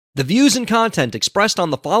The views and content expressed on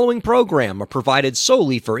the following program are provided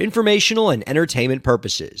solely for informational and entertainment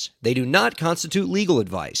purposes. They do not constitute legal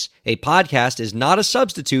advice. A podcast is not a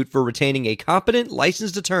substitute for retaining a competent,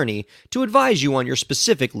 licensed attorney to advise you on your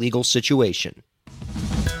specific legal situation.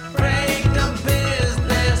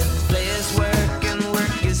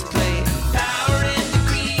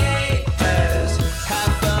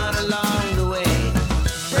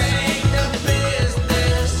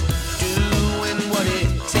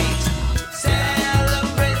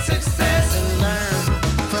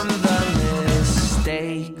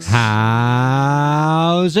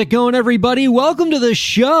 How's it going, everybody? Welcome to the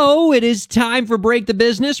show. It is time for Break the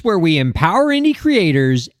Business, where we empower indie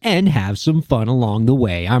creators and have some fun along the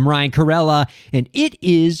way. I'm Ryan Carella, and it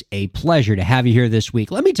is a pleasure to have you here this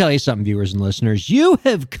week. Let me tell you something, viewers and listeners. You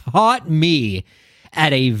have caught me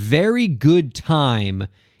at a very good time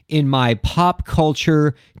in my pop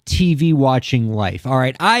culture TV watching life. All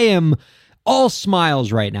right, I am all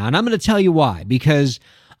smiles right now, and I'm going to tell you why. Because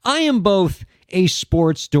I am both a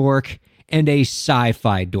sports dork and a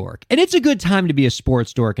sci-fi dork. And it's a good time to be a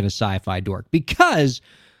sports dork and a sci-fi dork because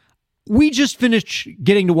we just finished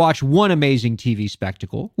getting to watch one amazing TV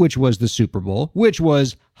spectacle, which was the Super Bowl, which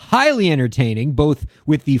was highly entertaining, both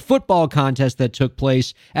with the football contest that took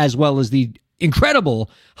place as well as the incredible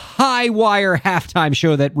high-wire halftime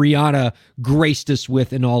show that Rihanna graced us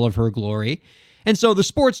with in all of her glory. And so the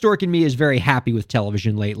sports dork in me is very happy with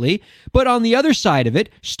television lately. But on the other side of it,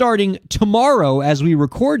 starting tomorrow as we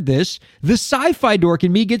record this, the sci-fi dork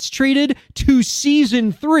in me gets treated to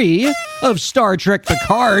season 3 of Star Trek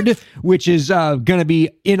Picard, which is going to be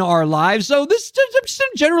in our lives. So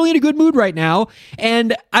I'm generally in a good mood right now.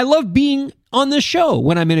 And I love being on this show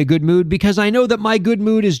when I'm in a good mood because I know that my good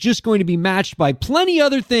mood is just going to be matched by plenty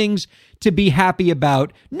other things to be happy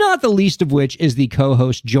about, not the least of which is the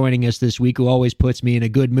co-host joining us this week who always puts me in a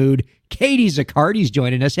good mood. Katie Zaccardi's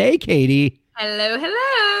joining us. Hey, Katie. Hello,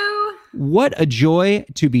 hello. What a joy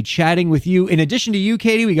to be chatting with you. In addition to you,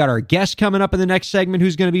 Katie, we got our guest coming up in the next segment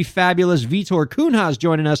who's going to be fabulous. Vitor Cunha is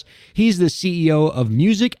joining us. He's the CEO of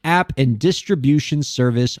music app and distribution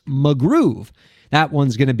service Magroove. That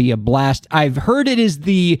one's going to be a blast. I've heard it is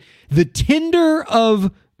the Tinder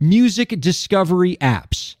of music discovery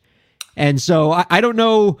apps. And so I don't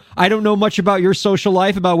know much about your social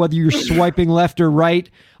life, about whether you're swiping left or right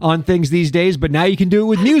on things these days, but now you can do it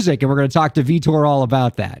with music, and we're going to talk to Vitor all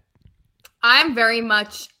about that. I'm very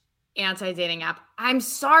much anti-dating app. I'm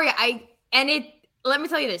sorry. Let me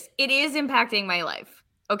tell you this. It is impacting my life,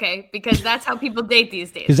 okay? Because that's how people date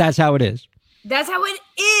these days. Because that's how it is. That's how it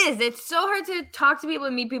is. It's so hard to talk to people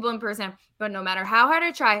and meet people in person, but no matter how hard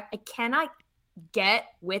I try, I cannot get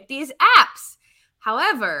with these apps.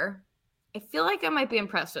 However, I feel like I might be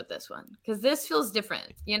impressed with this one because this feels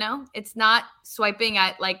different, you know? It's not swiping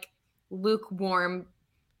at like lukewarm,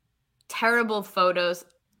 terrible photos.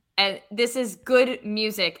 And this is good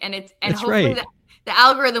music, and hopefully right. The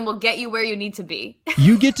algorithm will get you where you need to be.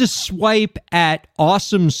 You get to swipe at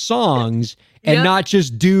awesome songs and not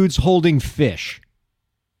just dudes holding fish.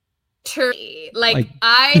 True.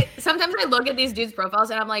 Sometimes I look at these dudes'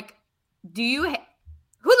 profiles and I'm like, who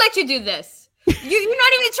let you do this? You're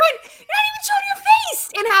not even showing your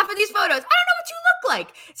face in half of these photos. I don't know what you look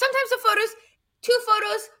like. Sometimes the photos, 2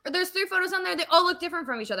 photos, or there's 3 photos on there, they all look different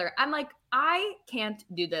from each other. I'm like, I can't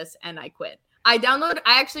do this, and I quit. I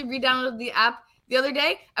actually re-downloaded the app the other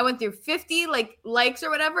day. I went through 50 likes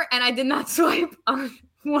or whatever, and I did not swipe on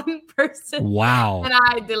one person. Wow. And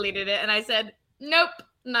I deleted it, and I said, nope.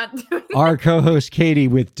 Not doing Our co-host Katie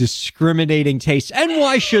with discriminating tastes. And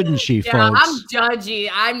why shouldn't she, folks? I'm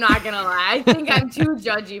judgy. I'm not going to lie. I think I'm too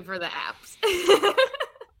judgy for the apps.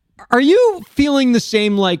 Are you feeling the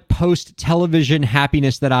same post-television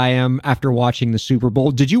happiness that I am after watching the Super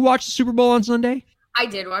Bowl? Did you watch the Super Bowl on Sunday? I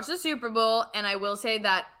did watch the Super Bowl, and I will say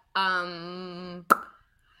that I'm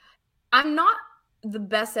not the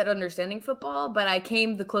best at understanding football, but I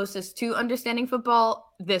came the closest to understanding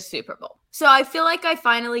football this Super Bowl. So I feel like I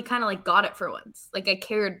finally kind of got it for once. I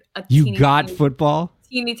cared a tiny football?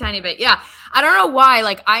 Teeny tiny bit. Yeah. I don't know why.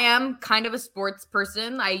 I am kind of a sports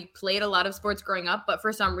person. I played a lot of sports growing up, but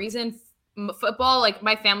for some reason, football,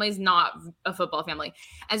 my family's not a football family.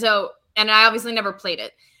 And I obviously never played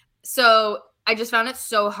it. So I just found it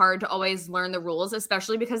so hard to always learn the rules,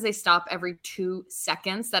 especially because they stop every 2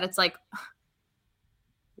 seconds that it's going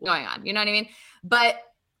on. You know what I mean? But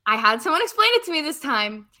I had someone explain it to me this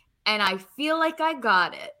time, and I feel like I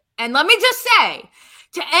got it. And let me just say,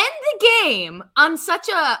 to end the game on such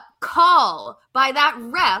a call by that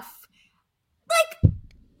ref,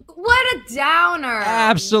 What a downer.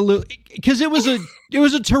 Absolutely. Because it was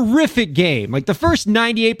a terrific game. Like the first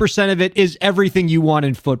 98% of it is everything you want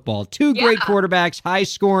in football. Two great quarterbacks, high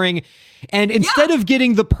scoring. And instead of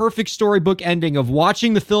getting the perfect storybook ending of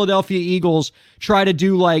watching the Philadelphia Eagles try to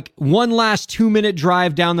do like one last 2-minute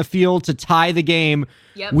drive down the field to tie the game,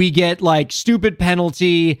 we get like stupid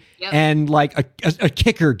penalty and like a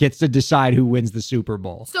kicker gets to decide who wins the Super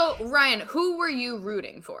Bowl. So Ryan, who were you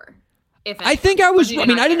rooting for? I think I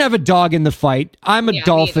didn't have a dog in the fight. I'm a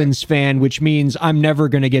Dolphins fan, which means I'm never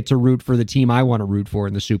going to get to root for the team I want to root for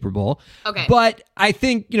in the Super Bowl. Okay. But I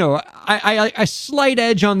think, I slight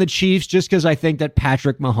edge on the Chiefs just because I think that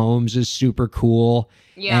Patrick Mahomes is super cool.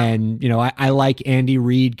 Yeah. And, I like Andy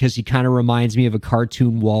Reid because he kind of reminds me of a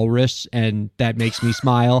cartoon walrus, and that makes me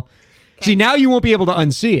smile. Okay. See, now you won't be able to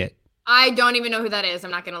unsee it. I don't even know who that is.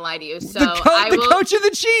 I'm not going to lie to you. So the coach of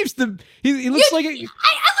the Chiefs. He looks like I learned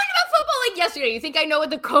about football like yesterday. You think I know what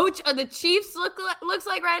the coach of the Chiefs looks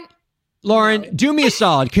like, Ryan? Lauren, do me a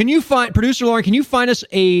solid. Producer Lauren, can you find us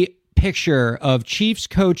a picture of Chiefs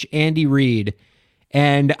coach Andy Reid?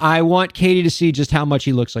 And I want Katie to see just how much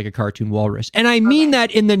he looks like a cartoon walrus. And I mean that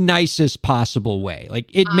in the nicest possible way. Like,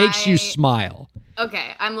 it makes you smile.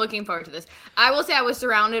 Okay, I'm looking forward to this. I will say I was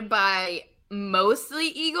surrounded by mostly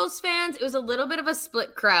Eagles fans. It was a little bit of a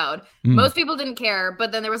split crowd. Most people didn't care,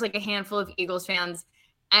 but then there was like a handful of Eagles fans.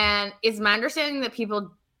 And it's my understanding that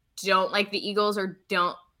people don't like the Eagles or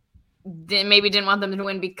maybe didn't want them to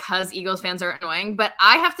win because Eagles fans are annoying. But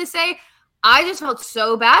I have to say, I just felt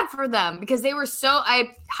so bad for them because they were so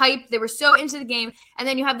hyped. They were so into the game. And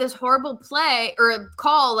then you have this horrible play or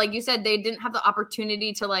call. Like you said, they didn't have the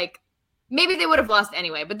opportunity to like, maybe they would have lost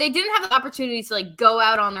anyway, but they didn't have the opportunity to like go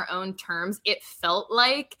out on their own terms. It felt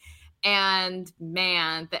like, and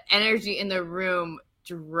man, the energy in the room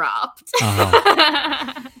dropped.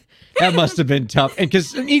 That must have been tough. And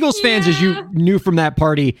because Eagles fans, as you knew from that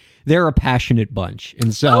party, they're a passionate bunch.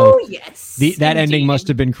 And so that ending must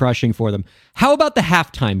have been crushing for them. How about the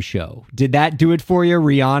halftime show? Did that do it for you?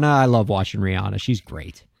 Rihanna? I love watching Rihanna. She's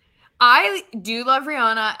great. I do love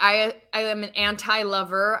Rihanna. I am an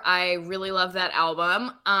anti-lover. I really love that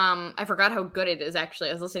album. I forgot how good it is, actually.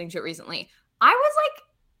 I was listening to it recently. I was like,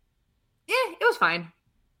 it was fine.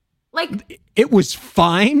 Like, it was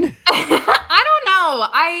fine? I don't know.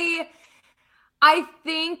 I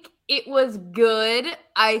think it was good.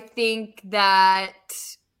 I think that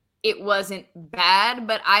it wasn't bad,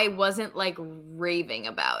 but I wasn't like raving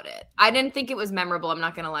about it. I didn't think it was memorable. I'm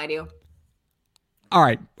not going to lie to you. All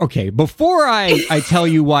right. Okay. Before I tell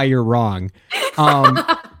you why you're wrong,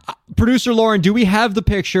 producer Lauren, do we have the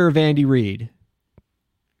picture of Andy Reid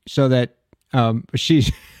so that she's...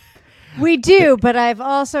 We do, but I've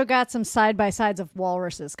also got some side-by-sides of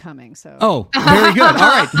walruses coming. So very good. All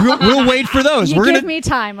right. We'll wait for those. Give me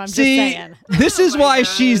time. I'm just saying. This is why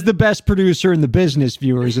she's the best producer in the business,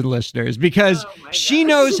 viewers and listeners, because she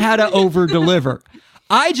knows how to over-deliver.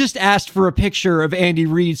 I just asked for a picture of Andy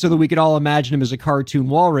Reid so that we could all imagine him as a cartoon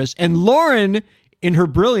walrus. And Lauren, in her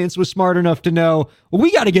brilliance, was smart enough to know, well,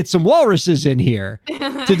 we got to get some walruses in here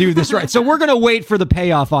to do this right. So we're going to wait for the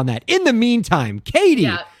payoff on that. In the meantime,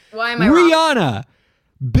 Katie, why am I Rihanna, wrong?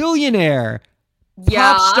 Billionaire,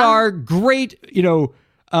 pop star, great,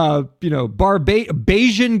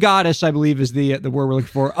 Barbadian goddess, I believe is the word we're looking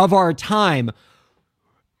for, of our time.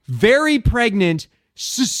 Very pregnant,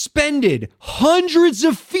 suspended hundreds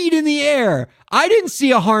of feet in the air. I didn't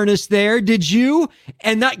see a harness there. Did you?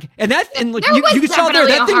 And like you can tell there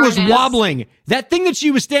that thing was wobbling. That thing that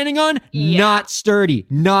she was standing on, not sturdy,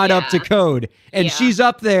 not up to code. And she's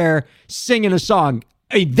up there singing a song.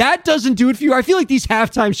 I mean, that doesn't do it for you. I feel like these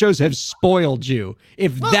halftime shows have spoiled you.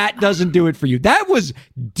 If that doesn't do it for you, that was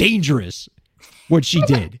dangerous what she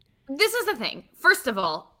did. This is the thing. First of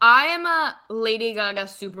all, I am a Lady Gaga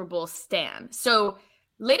Super Bowl stan. So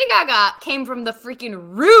Lady Gaga came from the freaking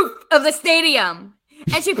roof of the stadium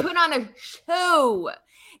and she put on a show.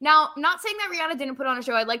 Now, not saying that Rihanna didn't put on a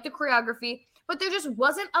show. I like the choreography, but there just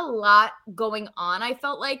wasn't a lot going on, I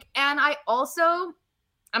felt like. And I'm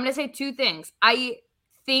going to say two things. I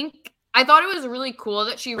thought it was really cool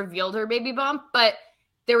that she revealed her baby bump, but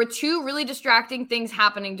there were two really distracting things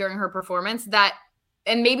happening during her performance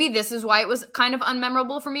and maybe this is why it was kind of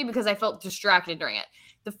unmemorable for me because I felt distracted during it.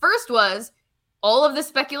 The first was all of the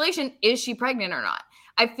speculation, is she pregnant or not?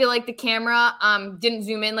 I feel like the camera didn't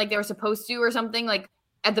zoom in like they were supposed to or something like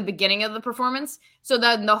at the beginning of the performance. So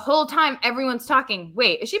then the whole time everyone's talking,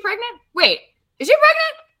 wait, is she pregnant? Wait, is she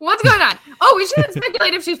pregnant? What's going on? Oh, we shouldn't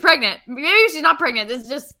speculate if she's pregnant. Maybe she's not pregnant. It's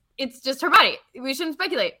just her body. We shouldn't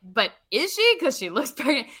speculate. But is she? Because she looks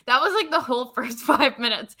pregnant. That was like the whole first 5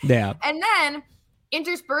 minutes. Yeah. And then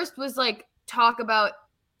interspersed was like talk about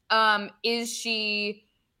is she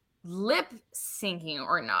lip syncing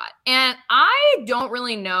or not? And I don't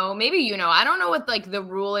really know. Maybe you know. I don't know what like the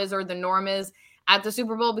rule is or the norm is at the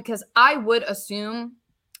Super Bowl, because I would assume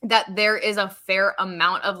that there is a fair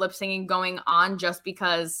amount of lip syncing going on just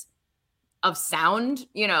because of sound,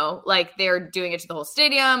 you know, like they're doing it to the whole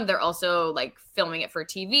stadium. They're also like filming it for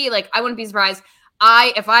TV. Like I wouldn't be surprised.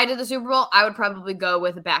 If I did the Super Bowl, I would probably go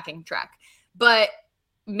with a backing track, but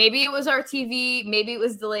maybe it was our TV, maybe it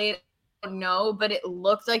was delayed. I don't know, but it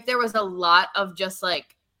looked like there was a lot of just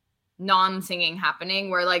like non-singing happening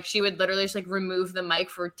where like she would literally just like remove the mic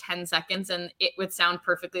for 10 seconds and it would sound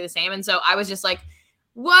perfectly the same. And so I was just like,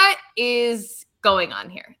 what is going on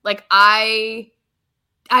here? Like I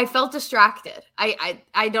felt distracted.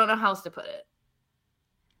 I don't know how else to put it.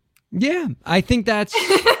 Yeah, I think that's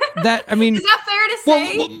that. I mean, is that fair to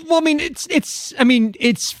say? Well, I mean,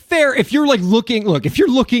 it's fair if you're like if you're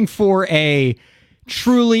looking for a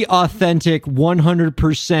truly authentic,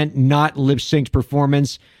 100% not lip synced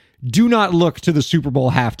performance, do not look to the Super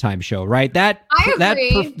Bowl halftime show, right?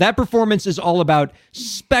 That performance is all about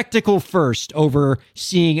spectacle first over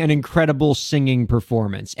seeing an incredible singing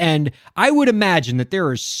performance. And I would imagine that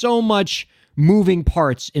there is so much moving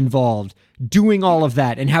parts involved doing all of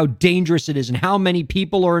that and how dangerous it is and how many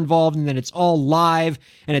people are involved and then it's all live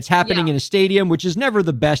and it's happening in a stadium, which is never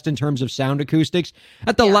the best in terms of sound acoustics.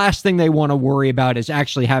 That the last thing they want to worry about is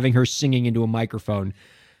actually having her singing into a microphone.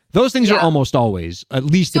 Those things are almost always at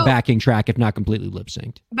least a backing track, if not completely lip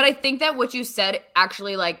synced. But I think that what you said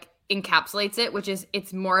actually like encapsulates it, which is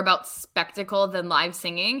it's more about spectacle than live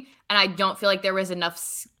singing. And I don't feel like there was enough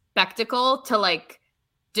spectacle to like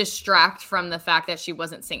distract from the fact that she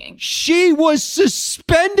wasn't singing. She was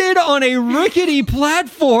suspended on a rickety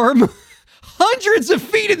platform hundreds of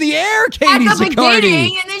feet in the air, Katie At the Zaccardi.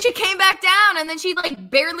 beginning, and then she came back down, and then she like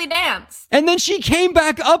barely danced. And then she came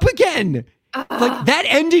back up again. Like that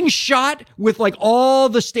ending shot with like all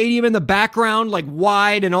the stadium in the background, like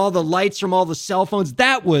wide and all the lights from all the cell phones.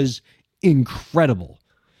 That was incredible.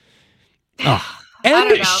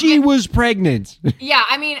 And she was pregnant. Yeah,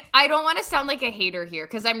 I mean, I don't want to sound like a hater here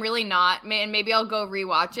because I'm really not. Man, maybe I'll go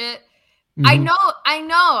rewatch it. Mm-hmm.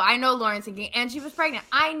 I know Lauren's thinking, and she was pregnant.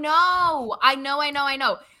 I know.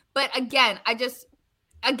 But again,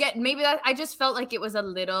 maybe I just felt like it was a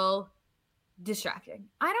little distracting.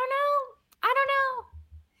 I don't know.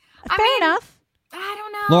 Fair enough. I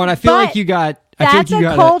don't know. Lauren, I feel like you got. That's a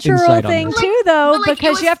cultural thing too, though, like,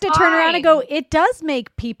 because you have to turn around and go. It does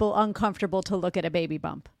make people uncomfortable to look at a baby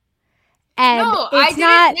bump. And no, it's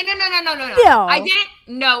I didn't. No. I didn't.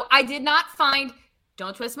 No, I did not find.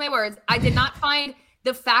 Don't twist my words. I did not find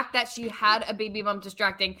the fact that she had a baby bump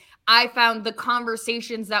distracting. I found the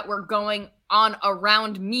conversations that were going on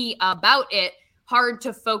around me about it hard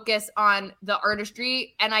to focus on the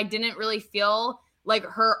artistry, and I didn't really feel like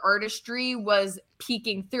her artistry was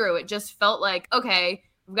peeking through. It just felt like, okay,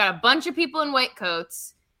 we've got a bunch of people in white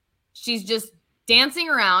coats. She's just dancing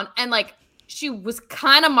around, and like she was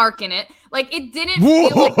kind of marking it. Like it didn't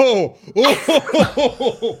feel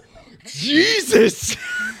like Jesus.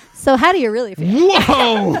 So how do you really feel?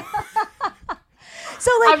 Whoa.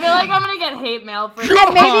 So like, I feel like I'm gonna get hate mail for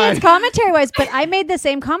and maybe it's commentary wise, but I made the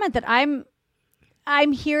same comment that I'm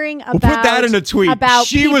hearing about. We'll put that in a tweet. About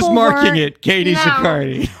she was marking it, Katie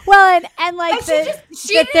Zaccardi. Well, and like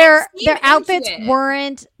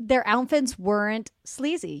their outfits weren't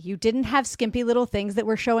sleazy. You didn't have skimpy little things that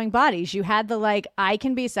were showing bodies. You had the like, I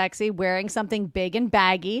can be sexy wearing something big and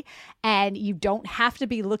baggy, and you don't have to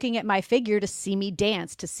be looking at my figure to see me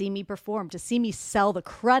dance, to see me perform, to see me sell the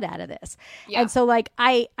crud out of this. Yeah. And so like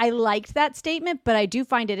I liked that statement, but I do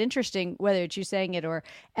find it interesting, whether it's you saying it or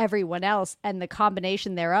everyone else, and the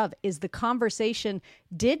combination thereof is the conversation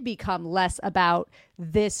did become less about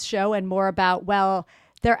this show and more about, well,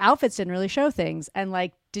 their outfits didn't really show things. And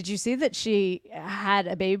like, did you see that she had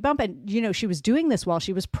a baby bump? And, you know, she was doing this while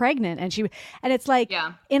she was pregnant. And it's like,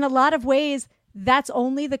 in a lot of ways, that's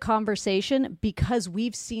only the conversation because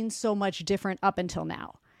we've seen so much different up until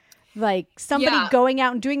now. Like somebody going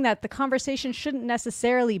out and doing that, the conversation shouldn't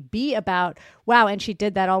necessarily be about, wow, and she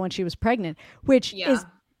did that all when she was pregnant, which is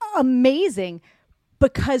amazing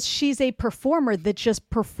because she's a performer that just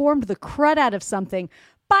performed the crud out of something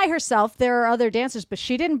by herself. There are other dancers, but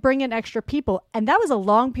she didn't bring in extra people. And that was a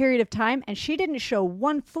long period of time. And she didn't show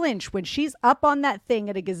one flinch when she's up on that thing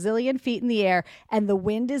at a gazillion feet in the air and the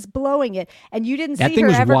wind is blowing it. And you didn't see her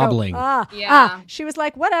ever wobbling. Go, She was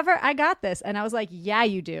like, whatever, I got this. And I was like, yeah,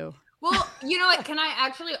 you do. Well, you know what? Can I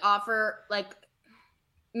actually offer like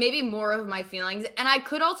maybe more of my feelings? And I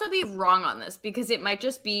could also be wrong on this because it might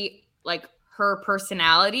just be like her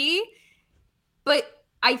personality, but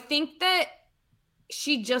I think that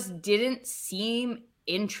she just didn't seem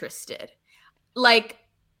interested. Like,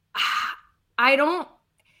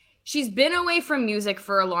 she's been away from music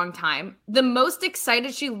for a long time. The most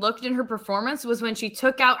excited she looked in her performance was when she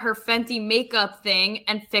took out her Fenty makeup thing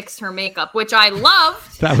and fixed her makeup, which I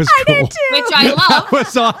loved. That was cool. I did too. Which I loved. That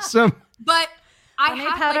was awesome. But I Let me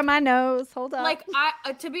had powder my nose. Hold on. like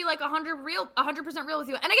to be like 100% real with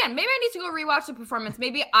you. And again, maybe I need to go rewatch the performance.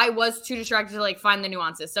 Maybe I was too distracted to like find the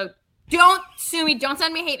nuances. So don't sue me. Don't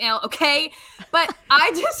send me hate mail, okay? But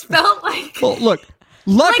I just felt like. Well, look.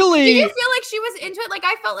 Luckily, like, did you feel like she was into it? Like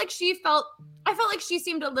I felt like she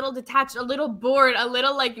seemed a little detached, a little bored, a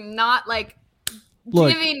little like not like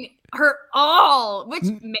giving her all. Which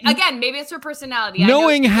again, maybe it's her personality.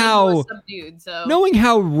 Knowing how subdued, so knowing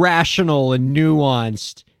how rational and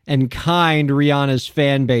nuanced and kind Rihanna's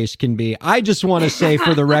fan base can be, I just want to say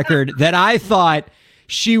for the record that I thought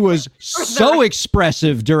she was so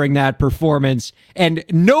expressive during that performance, and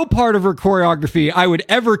no part of her choreography I would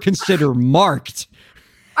ever consider marked.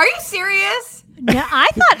 Are you serious? Yeah, I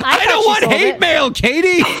thought I don't want hate mail,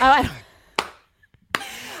 Katie. We're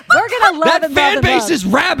gonna love That and fan love base and love. is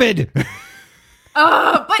rabid.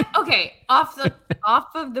 But okay, off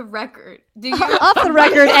of the record. Do you Off the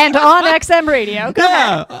record and on XM Radio. Go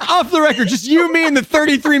ahead. Off the record, just you, me, and the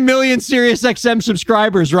 33 million Sirius XM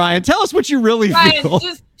subscribers. Ryan, tell us what you really Ryan, feel.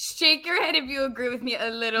 just shake your head if you agree with me a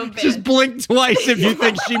little bit. Just blink twice if you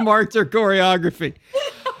think she marked her choreography.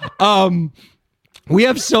 We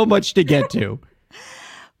have so much to get to.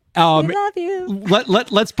 We love you.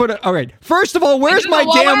 Let's put it. All right. First of all, where's my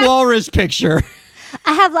walrus? damn walrus picture?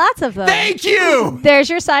 I have lots of them. Thank you. There's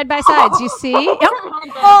your side by sides. You see?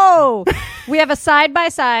 Oh, we have a side by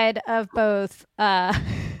side of both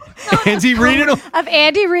Andy Reid. of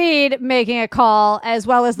Andy Reid making a call as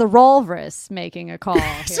well as the walrus making a call.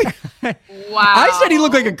 Here. Wow. I said he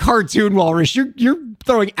looked like a cartoon walrus. You're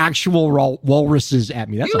throwing actual walruses at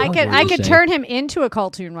me. That's I could turn him into a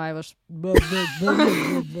cartoon walrus. Wait,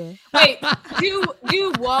 do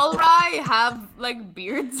walrus have like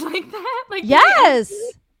beards like that? Like Yes.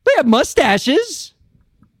 They have mustaches.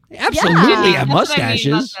 Absolutely Yeah. have That's what I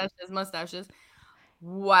mean, mustaches. mustaches.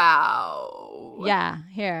 Wow. Yeah.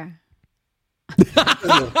 Here.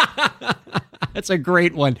 That's a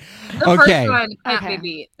great one. The Okay. first one can't Okay. be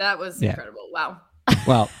beat. That was Yeah. incredible. Wow.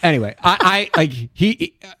 Well, anyway, I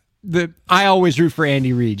always root for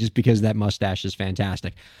Andy Reid just because that mustache is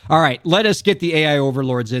fantastic. All right, let us get the AI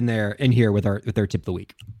overlords in here with their tip of the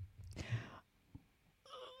week.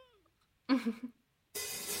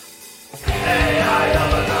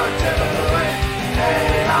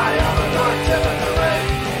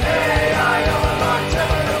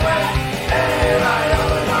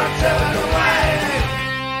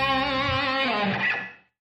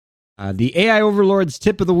 The AI Overlords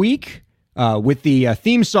tip of the week with the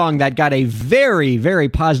theme song that got a very, very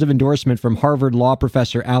positive endorsement from Harvard law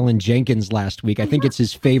professor Alan Jenkins last week. I think it's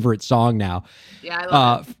his favorite song now. Yeah, I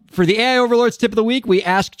love it. For the AI Overlords tip of the week, we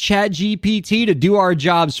asked ChatGPT to do our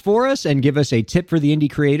jobs for us and give us a tip for the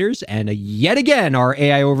indie creators. And yet again, our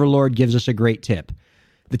AI Overlord gives us a great tip.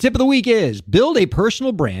 The tip of the week is build a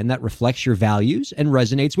personal brand that reflects your values and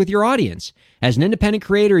resonates with your audience. As an independent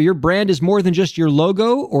creator, your brand is more than just your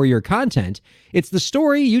logo or your content. It's the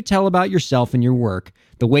story you tell about yourself and your work,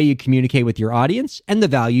 the way you communicate with your audience, and the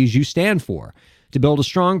values you stand for. To build a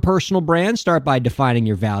strong personal brand, start by defining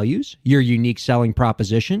your values, your unique selling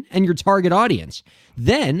proposition, and your target audience.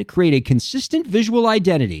 Then create a consistent visual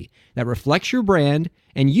identity that reflects your brand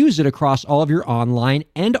and use it across all of your online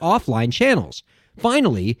and offline channels.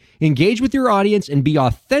 Finally, engage with your audience and be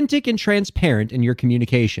authentic and transparent in your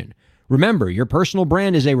communication. Remember, your personal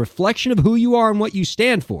brand is a reflection of who you are and what you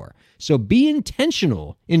stand for. So be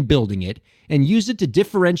intentional in building it and use it to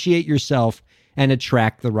differentiate yourself and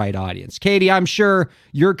attract the right audience. Katie, I'm sure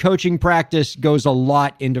your coaching practice goes a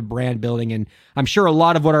lot into brand building, and I'm sure a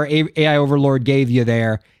lot of what our AI Overlord gave you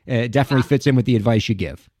there definitely fits in with the advice you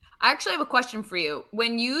give. I actually have a question for you.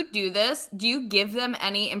 When you do this, do you give them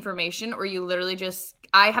any information or you literally just,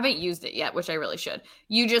 I haven't used it yet, which I really should.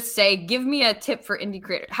 You just say, give me a tip for indie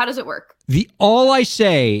creator. How does it work? All I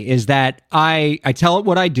say is that I tell it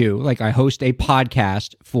what I do. Like I host a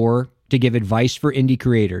podcast to give advice for indie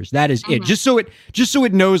creators. That is it. Just so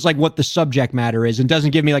it knows like what the subject matter is and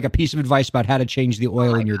doesn't give me like a piece of advice about how to change the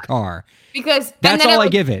oil in your car. Because that's all I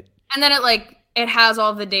give it. And then it has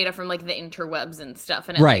all the data from like the interwebs and stuff.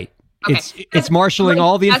 And right. It's marshaling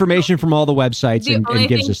all the information from all the websites and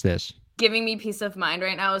gives us this. Giving me peace of mind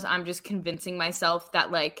right now is I'm just convincing myself that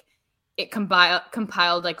like it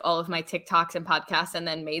compiled like all of my TikToks and podcasts and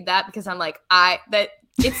then made that, because I'm like,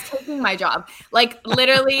 it's taking my job. Like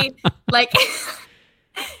literally, like,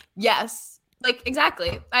 yes, like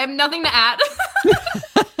exactly. I have nothing to add.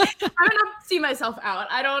 I'm gonna see myself out.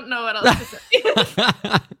 I don't know what else to say.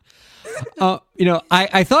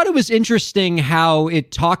 I thought it was interesting how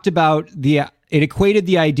it talked about it equated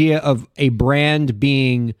the idea of a brand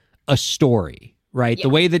being a story, right? Yeah. The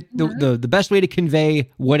way that the best way to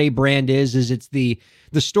convey what a brand is it's the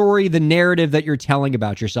story, the narrative that you're telling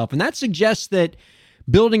about yourself. And that suggests that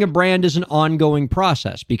building a brand is an ongoing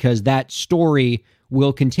process, because that story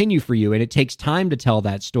will continue for you, and it takes time to tell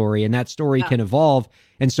that story, and that story can evolve,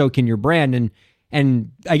 and so can your brand.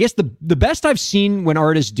 And I guess the best I've seen when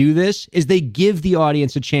artists do this is they give the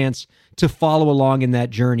audience a chance to follow along in that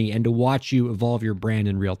journey and to watch you evolve your brand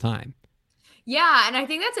in real time. Yeah, and I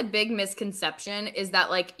think that's a big misconception, is that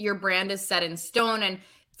like your brand is set in stone. And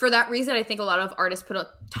for that reason, I think a lot of artists put a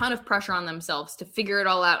ton of pressure on themselves to figure it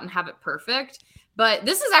all out and have it perfect. But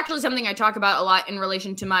this is actually something I talk about a lot in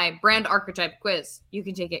relation to my brand archetype quiz. You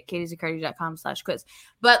can take it, katiezaccardi.com/quiz.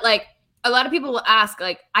 But like a lot of people will ask,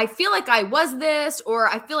 like, I feel like I was this, or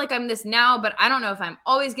I feel like I'm this now, but I don't know if I'm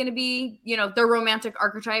always going to be, the romantic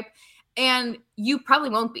archetype. And you probably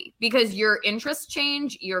won't be, because your interests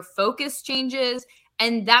change, your focus changes.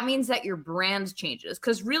 And that means that your brand changes,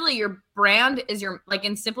 because really your brand is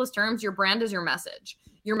in simplest terms, your brand is your message.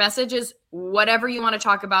 Your message is whatever you want to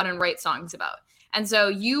talk about and write songs about. And so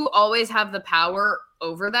you always have the power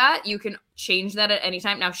over that. You can change that at any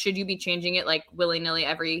time. Now, should you be changing it like willy-nilly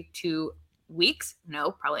every 2 weeks?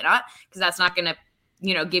 No, probably not, because that's not going to,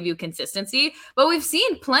 give you consistency. But we've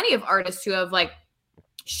seen plenty of artists who have like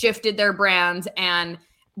shifted their brands and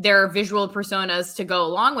their visual personas to go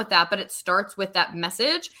along with that. But it starts with that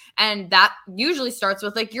message. And that usually starts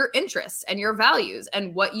with like your interests and your values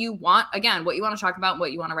and what you want to talk about and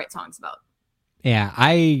what you want to write songs about. Yeah,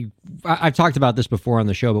 I've talked about this before on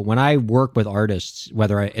the show, but when I work with artists,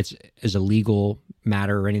 whether it's as a legal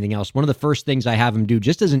matter or anything else, one of the first things I have them do,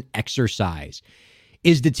 just as an exercise,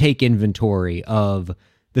 is to take inventory of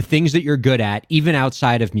the things that you're good at, even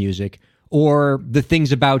outside of music, or the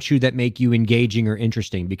things about you that make you engaging or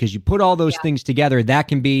interesting. Because you put all those things together, that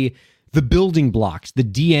can be the building blocks, the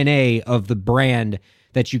DNA of the brand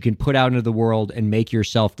that you can put out into the world and make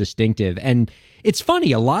yourself distinctive. And it's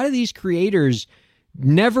funny, a lot of these creators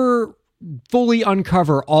never fully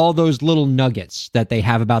uncover all those little nuggets that they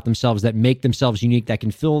have about themselves that make themselves unique, that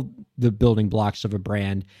can fill the building blocks of a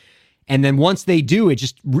brand. And then once they do,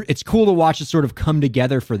 it's cool to watch it sort of come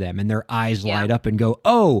together for them, and their eyes light up and go,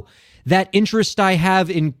 oh, that interest I have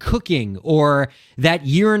in cooking, or that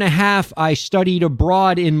year and a half I studied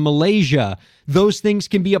abroad in Malaysia, those things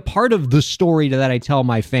can be a part of the story that I tell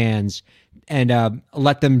my fans, and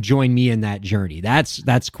let them join me in that journey.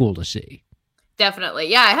 That's cool to see. Definitely.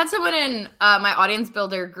 Yeah, I had someone in my audience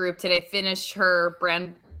builder group today finish her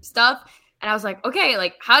brand stuff, and I was like, okay,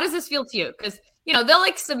 like, how does this feel to you? Because they'll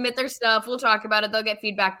like submit their stuff, we'll talk about it, they'll get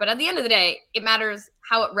feedback, but at the end of the day, it matters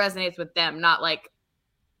how it resonates with them, not like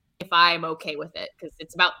if I'm okay with it, because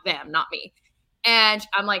it's about them, not me. And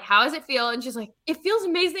I'm like, how does it feel? And she's like, it feels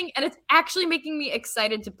amazing, and it's actually making me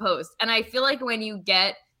excited to post. And I feel like when you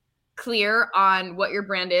get clear on what your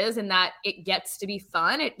brand is and that it gets to be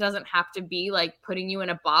fun, it doesn't have to be like putting you in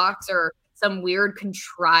a box or some weird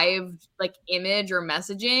contrived like image or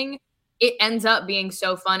messaging. It ends up being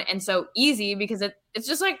so fun and so easy, because it's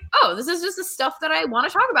just like, oh, this is just the stuff that I want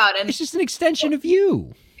to talk about. And it's just an extension of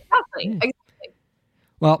you. Exactly.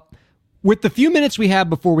 Well, with the few minutes we have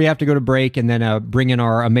before we have to go to break and then bring in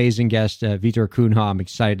our amazing guest, Vitor Cunha, I'm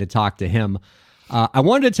excited to talk to him. I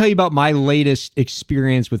wanted to tell you about my latest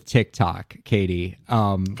experience with TikTok, Katie,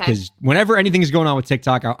 because whenever anything is going on with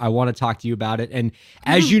TikTok, I want to talk to you about it. And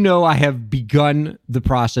as you know, I have begun the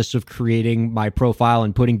process of creating my profile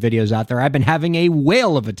and putting videos out there. I've been having a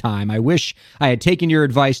whale of a time. I wish I had taken your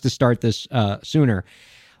advice to start this sooner.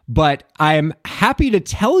 But I'm happy to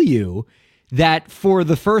tell you that for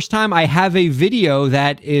the first time, I have a video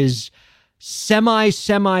that is semi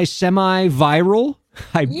viral.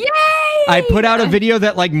 Yay! I put out a video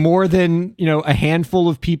that like more than, a handful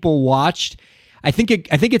of people watched. I think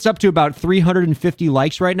it's up to about 350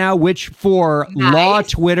 likes right now, which for law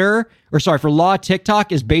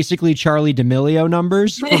TikTok is basically Charlie D'Amelio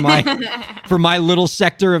numbers for my little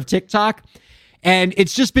sector of TikTok. And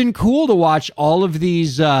it's just been cool to watch all of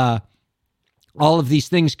these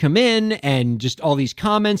things come in, and just all these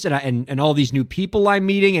comments and all these new people I'm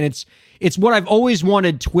meeting. And it's what I've always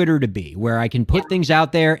wanted Twitter to be, where I can put things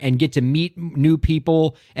out there and get to meet new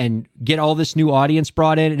people and get all this new audience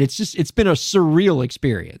brought in. And it's been a surreal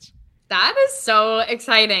experience. That is so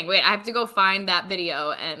exciting. Wait, I have to go find that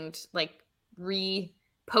video and like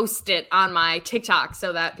repost it on my TikTok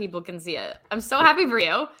so that people can see it. I'm so happy for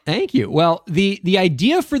you. Thank you. Well, the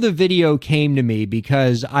idea for the video came to me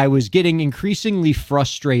because I was getting increasingly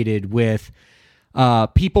frustrated with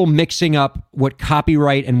people mixing up what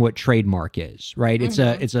copyright and what trademark is, right? It's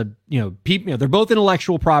people, they're both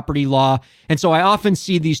intellectual property law. And so I often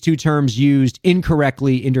see these two terms used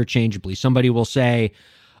incorrectly, interchangeably. Somebody will say,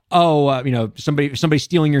 somebody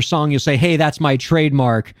stealing your song, you'll say, hey, that's my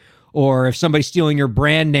trademark. Or if somebody's stealing your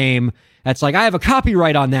brand name, that's like, I have a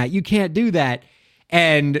copyright on that. You can't do that.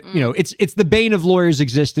 And, it's the bane of lawyers'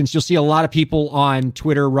 existence. You'll see a lot of people on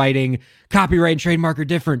Twitter writing copyright and trademark are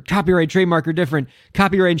different. Copyright and trademark are different.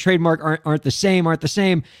 Copyright and trademark aren't the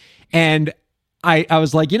same. And I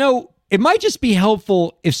was like, it might just be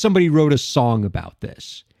helpful if somebody wrote a song about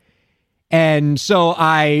this. And so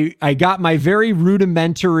I got my very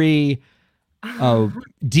rudimentary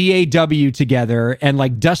DAW together and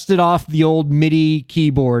like dusted off the old MIDI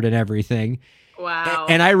keyboard and everything. Wow.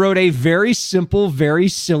 And I wrote a very simple, very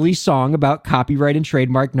silly song about copyright and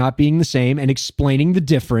trademark not being the same and explaining the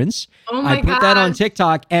difference. Oh my I put that on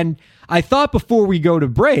TikTok, and I thought before we go to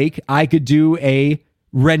break, I could do a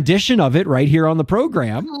rendition of it right here on the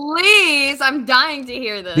program. Please, I'm dying to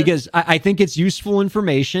hear this. Because I think it's useful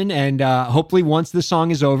information, and hopefully once the song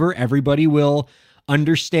is over, everybody will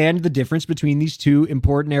understand the difference between these two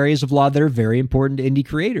important areas of law that are very important to indie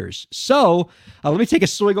creators. So let me take a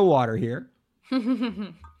swig of water here.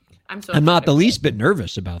 I'm not the least bit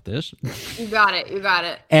nervous about this. You got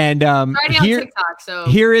it. And on TikTok, so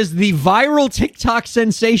here is the viral TikTok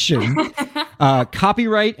sensation.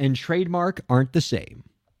 Copyright and trademark aren't the same.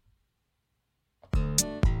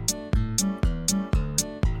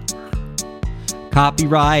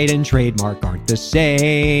 Copyright and trademark aren't the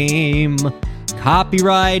same.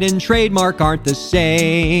 Copyright and trademark aren't the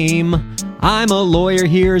same. I'm a lawyer,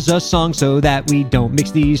 here's a song so that we don't mix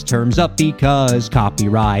these terms up, because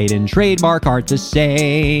copyright and trademark aren't the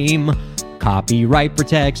same. Copyright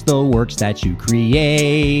protects the works that you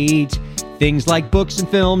create. Things like books and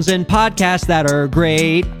films and podcasts that are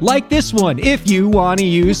great. Like this one. If you want to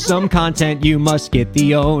use some content, you must get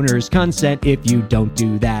the owner's consent. If you don't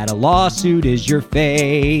do that, a lawsuit is your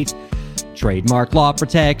fate. Trademark law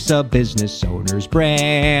protects a business owner's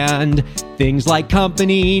brand. Things like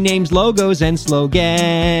company names, logos, and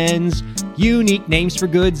slogans. Unique names for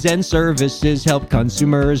goods and services help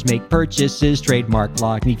consumers make purchases. Trademark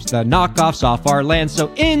law keeps the knockoffs off our land.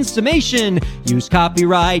 So in summation, use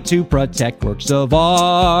copyright to protect works of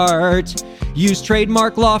art. Use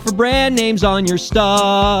trademark law for brand names on your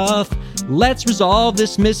stuff. Let's resolve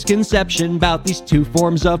this misconception about these two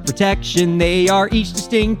forms of protection. They are each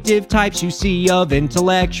distinctive types you see of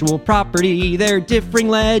intellectual property. They're differing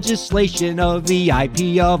legislation of the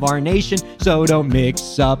IP of our nation. So don't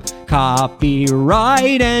mix up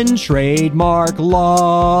copyright and trademark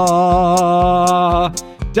law.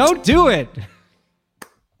 Don't do it.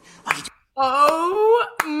 Oh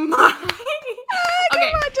my. Come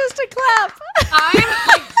on, just a clap.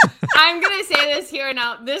 I'm gonna say this here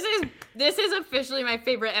now. This is officially my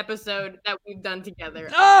favorite episode that we've done together.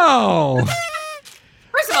 Oh.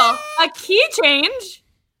 First of all, a key change.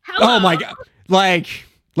 Hello. Oh my God. Like,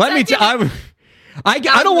 let me tell you, I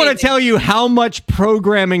don't want to tell you how much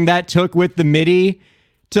programming that took with the MIDI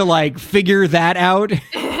to like figure that out.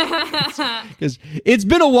 Because it's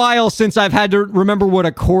been a while since I've had to remember what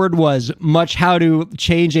a chord was, much how to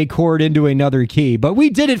change a chord into another key. But we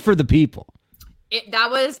did it for the people.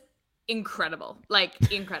 That was incredible.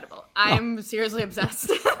 Like, incredible. I'm seriously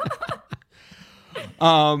obsessed.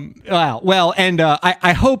 Well, and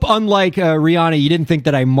I hope, unlike Rihanna, you didn't think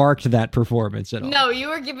that I marked that performance at all. No, you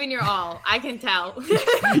were giving your all. I can tell.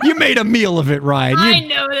 You made a meal of it, Ryan. I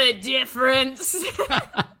know the difference.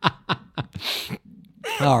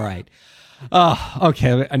 All right.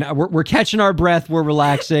 Okay. And we're catching our breath. We're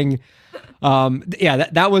relaxing.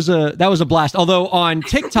 That was a blast. Although on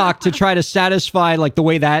TikTok, to try to satisfy like the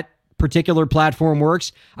way that particular platform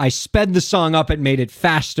works, I sped the song up and made it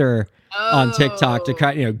faster on TikTok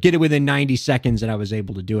to get it within 90 seconds, and I was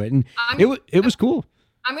able to do it. And it was cool.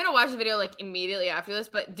 I'm gonna watch the video like immediately after this.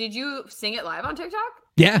 But did you sing it live on TikTok?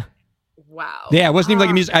 Yeah. Wow. Yeah, it wasn't even like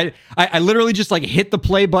a music. I literally just like hit the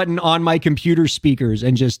play button on my computer speakers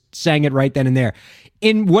and just sang it right then and there.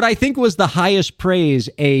 In what I think was the highest praise,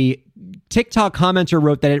 a TikTok commenter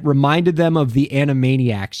wrote that it reminded them of the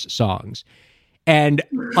Animaniacs songs. And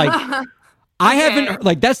like, I haven't,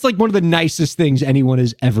 like, that's like one of the nicest things anyone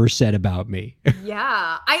has ever said about me.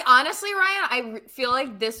 Yeah. I honestly, Ryan, I feel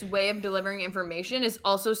like this way of delivering information is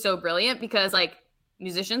also so brilliant because like,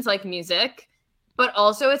 musicians like music, but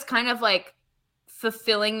also it's kind of like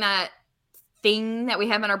fulfilling that thing that we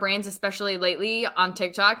have in our brains, especially lately on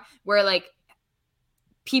TikTok, where like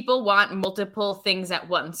people want multiple things at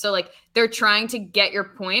once. So like they're trying to get your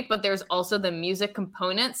point, but there's also the music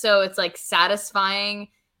component. So it's like satisfying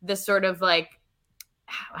this sort of like,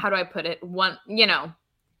 how do I put it?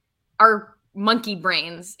 Our monkey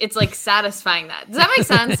brains. It's like satisfying that. Does that make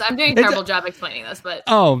sense? I'm doing a terrible job explaining this, but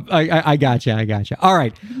I gotcha. All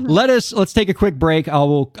right, let's take a quick break. I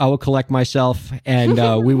will collect myself,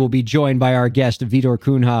 and we will be joined by our guest Vitor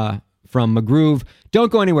Cunha from Magroove.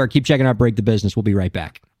 Don't go anywhere. Keep checking out Break the Business. We'll be right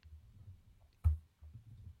back.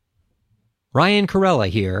 Ryan Corella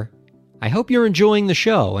here. I hope you're enjoying the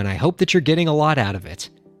show, and I hope that you're getting a lot out of it.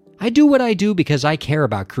 I do what I do because I care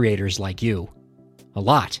about creators like you. A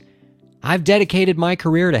lot. I've dedicated my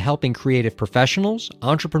career to helping creative professionals,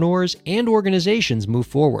 entrepreneurs, and organizations move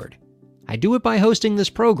forward. I do it by hosting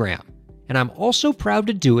this program, and I'm also proud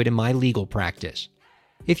to do it in my legal practice.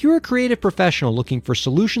 If you're a creative professional looking for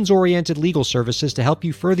solutions-oriented legal services to help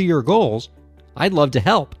you further your goals, I'd love to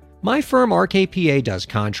help. My firm RKPA does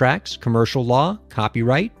contracts, commercial law,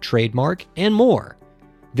 copyright, trademark, and more.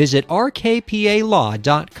 Visit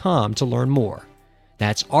rkpalaw.com to learn more.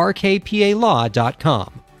 That's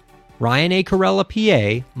rkpalaw.com. Ryan A.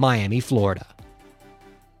 Corella, PA, Miami, Florida.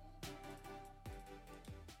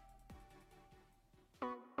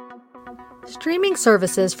 Streaming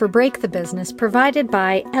services for Break the Business provided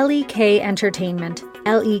by LEK Entertainment.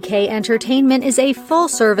 LEK Entertainment is a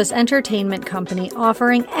full-service entertainment company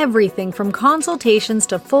offering everything from consultations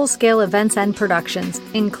to full-scale events and productions,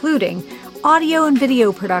 including audio and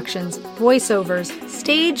video productions, voiceovers,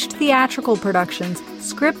 staged theatrical productions,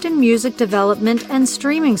 script and music development, and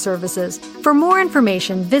streaming services. For more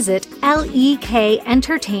information, visit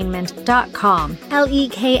lekentertainment.com.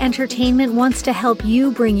 LEK Entertainment wants to help you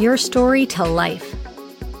bring your story to life.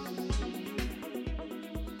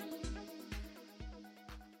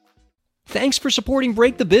 Thanks for supporting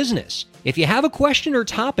Break the Business. If you have a question or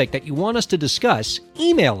topic that you want us to discuss,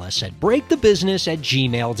 email us at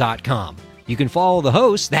breakthebusiness@gmail.com. You can follow the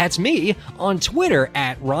host, that's me, on Twitter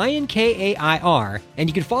at RyanKAIR, and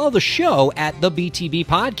you can follow the show at the BTB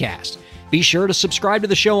Podcast. Be sure to subscribe to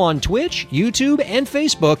the show on Twitch, YouTube, and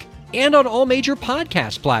Facebook, and on all major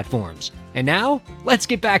podcast platforms. And now, let's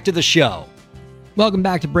get back to the show. Welcome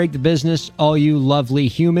back to Break the Business, all you lovely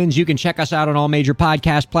humans. You can check us out on all major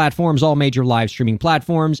podcast platforms, all major live streaming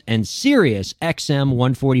platforms, and Sirius XM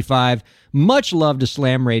 145. Much love to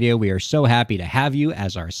Slam Radio. We are so happy to have you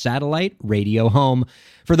as our satellite radio home.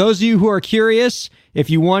 For those of you who are curious, if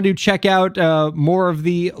you want to check out more of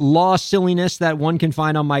the law silliness that one can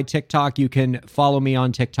find on my TikTok, you can follow me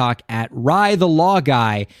on TikTok at Rye the Law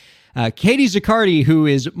Guy. Katie Zaccardi, who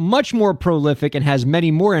is much more prolific and has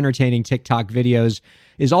many more entertaining TikTok videos,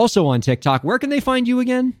 is also on TikTok. Where can they find you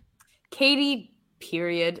again? Katie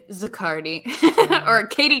Zaccardi or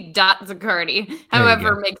Katie.Zaccardi,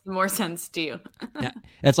 however makes more sense to you. Yeah.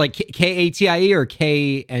 That's like Katie or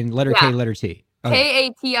K and letter K, letter T.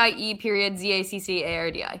 Okay.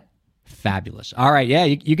 KATIE.ZACCARDI. Fabulous. All right. Yeah,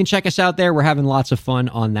 you can check us out there. We're having lots of fun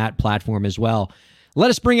on that platform as well. Let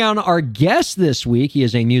us bring on our guest this week. He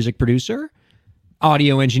is a music producer,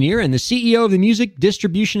 audio engineer, and the CEO of the music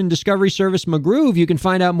distribution and discovery service Magroove. You can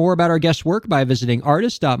find out more about our guest's work by visiting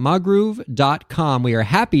artist.magroove.com. We are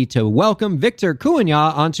happy to welcome Vitor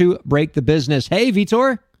Cunha onto Break the Business. Hey,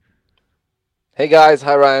 Vitor. Hey, guys.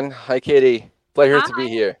 Hi, Ryan. Hi, Katie. Pleasure to be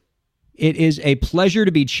here. It is a pleasure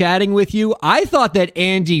to be chatting with you. I thought that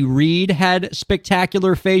Andy Reid had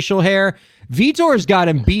spectacular facial hair. Vitor's got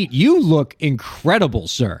him beat. You look incredible,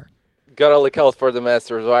 sir. Gotta look out for the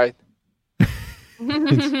Masters, right?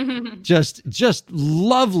 just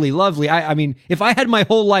lovely. I mean, if I had my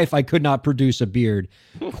whole life, I could not produce a beard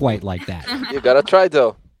quite like that. You gotta try,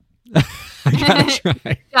 though. I gotta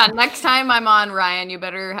try. Yeah, next time I'm on, Ryan, you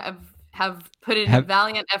better have put in a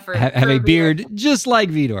valiant effort. Have a beard just like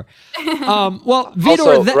Vitor. Well,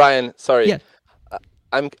 Vitor. Also, Ryan, sorry. Yeah.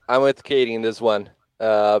 I'm with Katie in this one.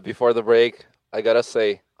 Before the break, I gotta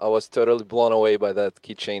say, I was totally blown away by that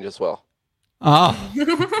key change as well. Oh,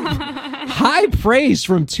 high praise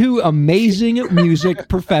from two amazing music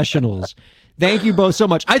professionals. Thank you both so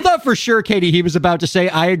much. I thought for sure, Katie, he was about to say,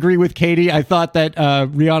 I agree with Katie. I thought that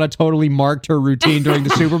Rihanna totally marked her routine during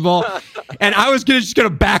the Super Bowl. And I was just going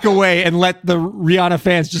to back away and let the Rihanna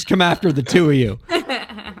fans just come after the two of you.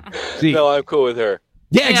 See? No, I'm cool with her.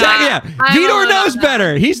 Yeah, exactly. Yeah. Vitor knows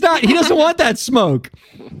better. He doesn't want that smoke.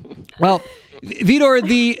 Well,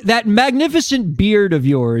 Vitor, that magnificent beard of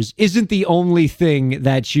yours isn't the only thing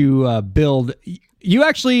that you build. you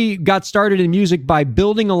actually got started in music by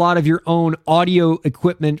building a lot of your own audio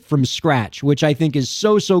equipment from scratch, which I think is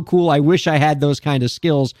so cool. I wish I had those kind of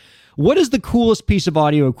skills. What is the coolest piece of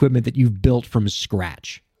audio equipment that you've built from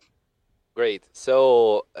scratch? Great.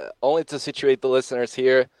 So only to situate the listeners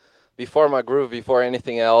here, before Magroove, before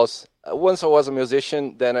anything else, once I was a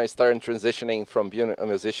musician, then I started transitioning from being a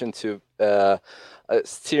musician to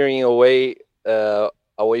steering away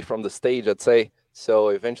from the stage, I'd say. So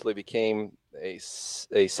eventually became a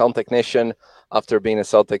sound technician. After being a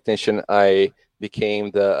sound technician, I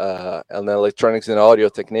became an electronics and audio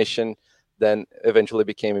technician. Then eventually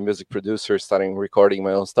became a music producer, starting recording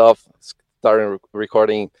my own stuff, starting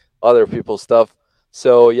recording other people's stuff.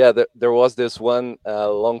 So yeah, there was this one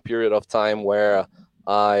long period of time where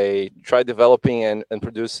I tried developing and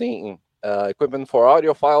producing equipment for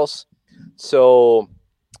audio files. So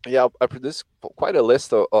yeah, I produced quite a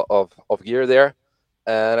list of gear there,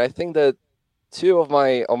 and I think that two of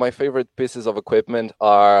my favorite pieces of equipment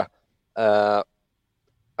are I'd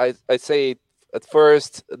say at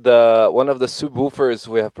first one of the subwoofers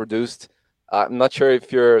we have produced. I'm not sure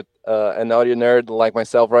if you're an audio nerd like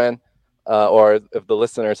myself, Ryan, or if the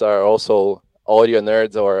listeners are also audio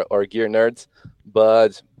nerds or gear nerds,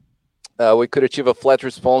 but we could achieve a flat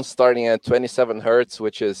response starting at 27 hertz,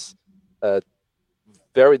 which is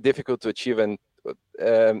very difficult to achieve. And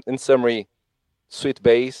in summary, sweet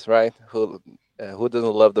bass, right? Who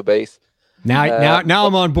doesn't love the bass? Now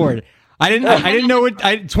I'm on board. I didn't know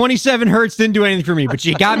what 27 hertz didn't do anything for me, but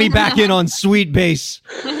you got me back in on sweet bass.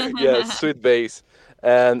 Yeah, sweet bass.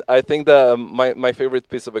 And I think my favorite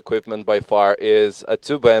piece of equipment by far is a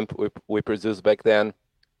tube amp we produced back then.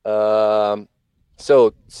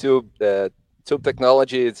 So tube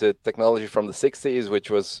technology is a technology from the 60s,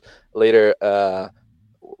 which was later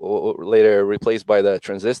replaced by the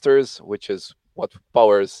transistors, which is what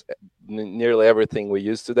powers nearly everything we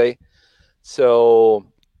use today. So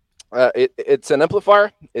it's an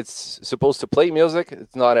amplifier. It's supposed to play music.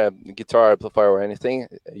 It's not a guitar amplifier or anything.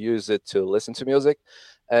 I use it to listen to music,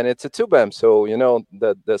 and it's a tube amp. So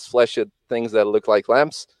the flashy things that look like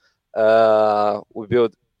lamps. We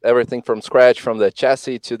built everything from scratch, from the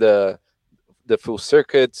chassis to the full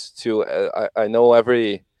circuits to I know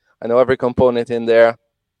every component in there.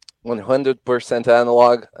 100%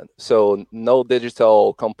 analog, so no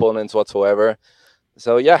digital components whatsoever.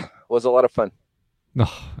 So yeah, it was a lot of fun.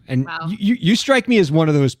 Oh, and wow. You strike me as one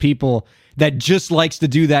of those people that just likes to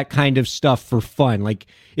do that kind of stuff for fun. Like,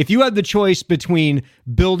 if you had the choice between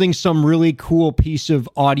building some really cool piece of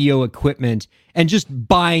audio equipment and just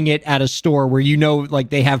buying it at a store where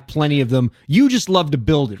like they have plenty of them, you just love to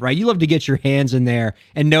build it, right? You love to get your hands in there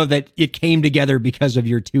and know that it came together because of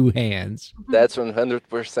your two hands. That's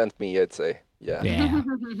 100% me, I'd say. Yeah.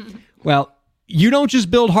 Well, you don't just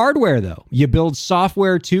build hardware, though. You build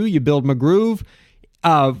software, too. You build Magroove.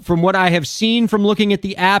 From what I have seen from looking at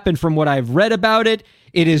the app and from what I've read about it,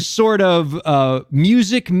 it is sort of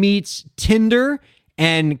music meets Tinder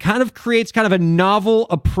and kind of creates kind of a novel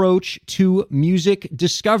approach to music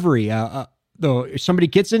discovery. Though somebody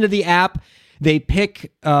gets into the app, they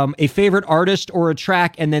pick a favorite artist or a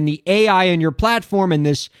track, and then the AI on your platform and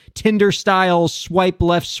this Tinder-style swipe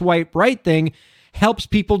left, swipe right thing helps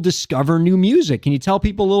people discover new music. Can you tell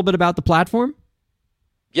people a little bit about the platform?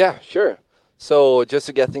 Yeah, sure. So just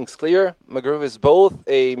to get things clear, Magroove is both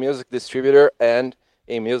a music distributor and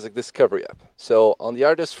a music discovery app. So on the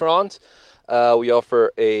artist front, we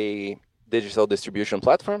offer a digital distribution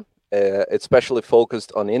platform. It's specially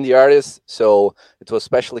focused on indie artists. So it was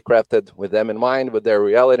specially crafted with them in mind, with their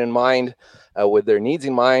reality in mind, with their needs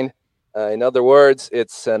in mind. In other words,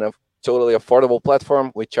 it's a totally affordable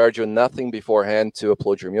platform. We charge you nothing beforehand to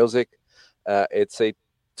upload your music. It's a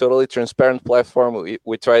totally transparent platform.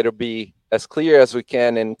 We try to be as clear as we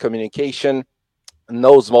can in communication,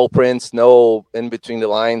 no small prints, no in between the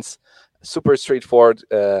lines, super straightforward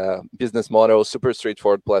business model, super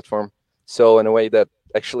straightforward platform. So in a way that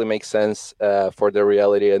actually makes sense for the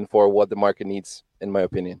reality and for what the market needs, in my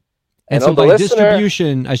opinion. And so by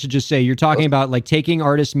distribution, I should just say, you're talking about like taking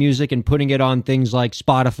artist music and putting it on things like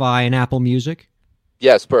Spotify and Apple Music?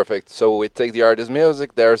 Yes, perfect. So we take the artist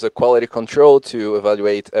music. There's a quality control to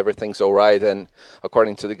evaluate everything's all right and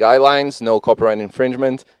according to the guidelines, no copyright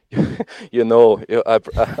infringement. I'm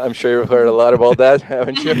sure you've heard a lot about that,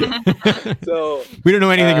 haven't you? So we don't know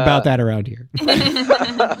anything about that around here.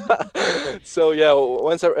 So yeah,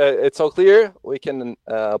 once it's all clear, we can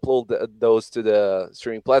upload those to the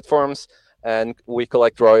streaming platforms, and we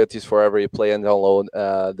collect royalties for every play and download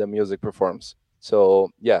the music performs. So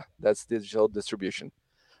yeah, that's digital distribution.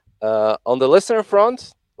 On the listener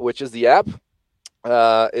front, which is the app,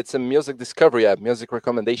 It's a music discovery app, music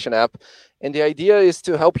recommendation app, and the idea is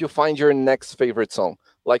to help you find your next favorite song.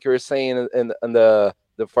 Like you were saying in the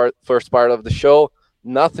first part of the show,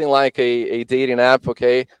 nothing like a dating app,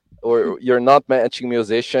 okay? Or you're not matching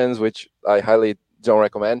musicians, which I highly don't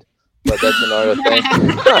recommend. But that's another thing.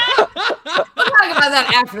 We'll talk about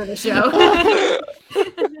that after the show.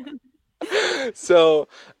 So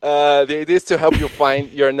the idea is to help you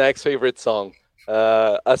find your next favorite song,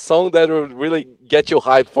 a song that will really get you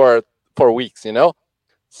hyped for weeks, you know.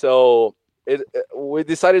 So we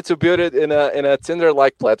decided to build it in a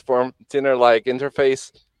Tinder-like platform, Tinder-like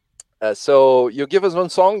interface. So you give us one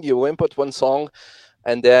song, you input one song,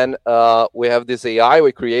 and then we have this AI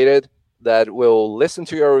we created that will listen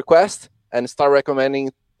to your request and start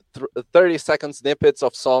recommending 30-second snippets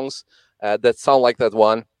of songs that sound like that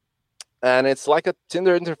one. And it's like a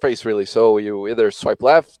Tinder interface, really. So you either swipe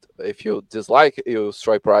left if you dislike, you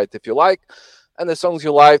swipe right if you like, and the songs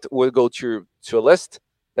you liked will go to a list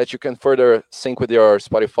that you can further sync with your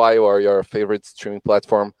Spotify or your favorite streaming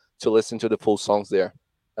platform to listen to the full songs there.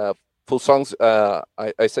 Full songs,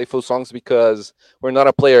 I say full songs because we're not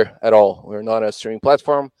a player at all. We're not a streaming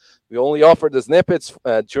platform. We only offer the snippets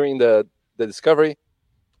during the discovery.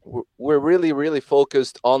 We're really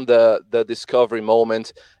focused on the discovery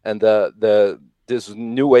moment and this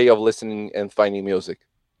new way of listening and finding music.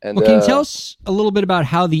 And well, can you tell us a little bit about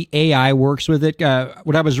how the AI works with it?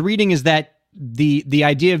 What I was reading is that the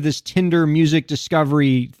idea of this Tinder music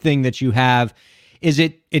discovery thing that you have is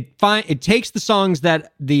it takes the songs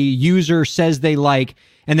that the user says they like,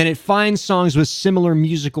 and then it finds songs with similar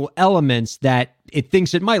musical elements that it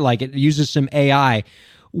thinks it might like. It uses some AI.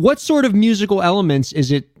 What sort of musical elements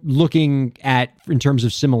is it looking at in terms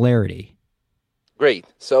of similarity? Great.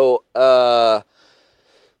 So the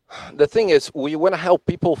thing is, we want to help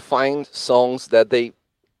people find songs that they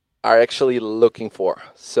are actually looking for.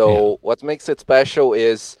 So what makes it special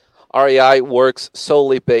is our AI works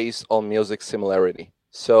solely based on music similarity.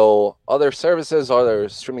 So other services, other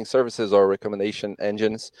streaming services or recommendation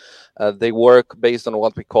engines, they work based on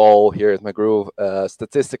what we call here at Magroove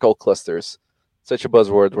statistical clusters. Such a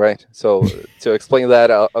buzzword, right? So to explain that,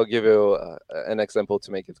 I'll give you an example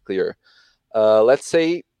to make it clear. Let's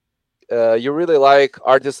say you really like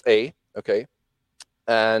artist A, okay?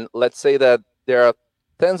 And let's say that there are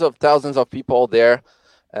tens of thousands of people there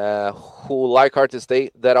who like artist A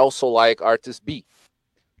that also like artist B.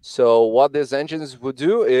 So what these engines would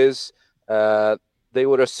do is they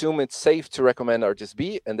would assume it's safe to recommend artist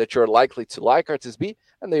B and that you're likely to like artist B,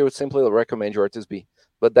 and they would simply recommend you artist B.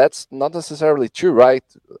 But that's not necessarily true, right?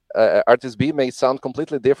 Artist B may sound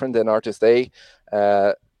completely different than artist A.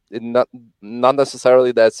 Not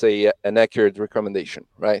necessarily that's an accurate recommendation,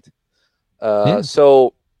 right?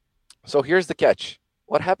 So here's the catch.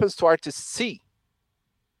 What happens to artist C?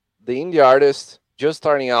 The indie artist just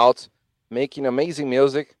starting out, making amazing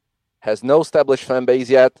music, has no established fan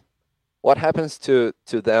base yet. What happens to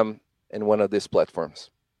them in one of these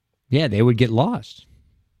platforms? Yeah, they would get lost.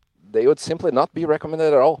 They would simply not be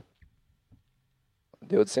recommended at all.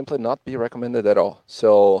 They would simply not be recommended at all.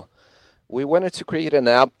 So we wanted to create an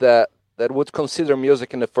app that would consider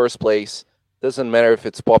music in the first place. Doesn't matter if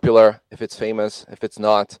it's popular, if it's famous, if it's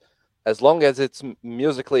not. As long as it's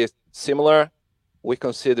musically similar, we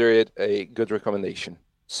consider it a good recommendation.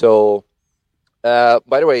 So, by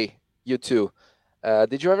the way, you two,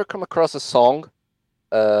 did you ever come across a song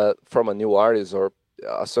from a new artist or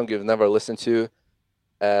a song you've never listened to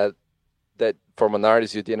that from an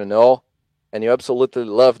artist you didn't know, and you absolutely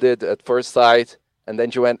loved it at first sight, and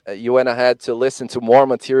then you went ahead to listen to more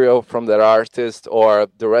material from that artist or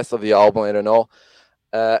the rest of the album, I don't know,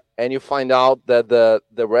 and you find out that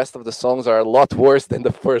the rest of the songs are a lot worse than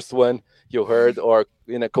the first one you heard, or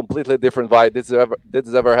in a completely different vibe? Did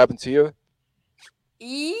this ever happen to you?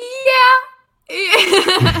 Yeah.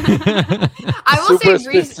 I will Super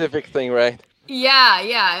say specific thing, right?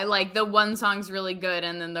 Yeah. Like the one song's really good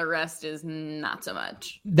and then the rest is not so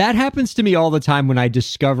much. That happens to me all the time when I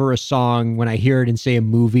discover a song, when I hear it in, say, a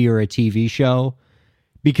movie or a TV show,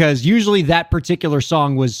 because usually that particular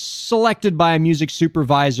song was selected by a music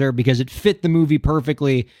supervisor because it fit the movie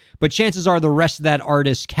perfectly. But chances are the rest of that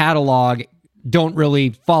artist's catalog don't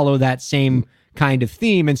really follow that same kind of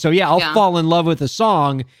theme. And so, I'll fall in love with a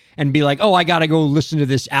song and be like, oh, I got to go listen to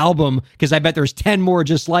this album because I bet there's 10 more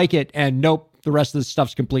just like it. And nope, the rest of the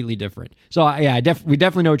stuff's completely different. So we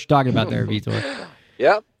definitely know what you're talking about there, Vitor.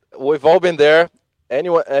 Yeah, we've all been there.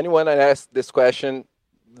 Anyone that asked this question,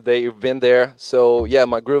 they've been there. So yeah,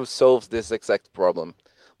 Magroove solves this exact problem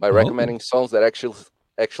by recommending songs that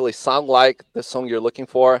actually sound like the song you're looking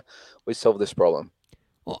for. We solve this problem.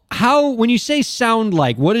 When you say sound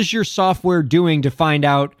like, what is your software doing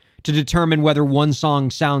to determine whether one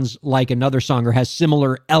song sounds like another song or has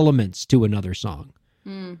similar elements to another song?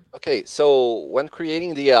 Okay, so when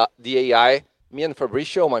creating the AI, me and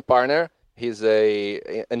Fabricio, my partner, he's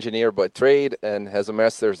a engineer by trade and has a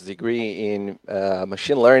master's degree in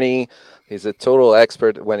machine learning. He's a total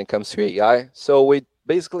expert when it comes to AI. So we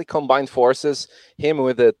basically combined forces, him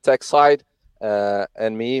with the tech side,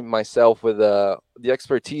 and myself with the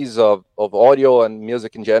expertise of audio and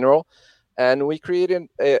music in general. And we created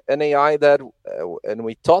an AI and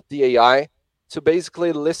we taught the AI to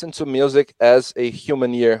basically listen to music as a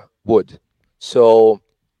human ear would. So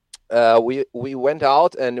we went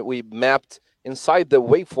out and we mapped inside the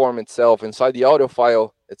waveform itself, inside the audio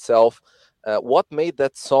file itself, what made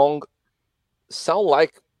that song sound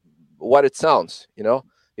like what it sounds.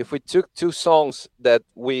 If we took two songs that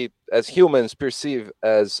we as humans perceive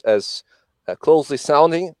as closely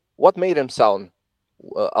sounding, what made them sound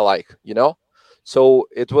alike? So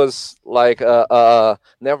it was like a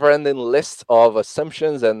never-ending list of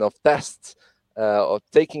assumptions and of tests, of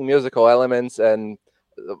taking musical elements and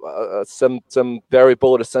some very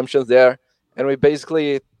bold assumptions there. And we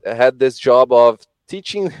basically had this job of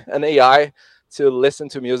teaching an AI to listen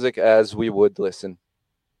to music as we would listen.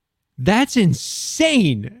 That's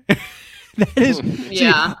insane. That is,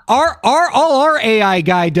 yeah. See, all our AI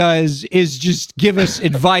guy does is just give us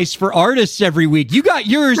advice for artists every week. You got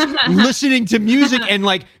yours listening to music and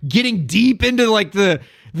like getting deep into like the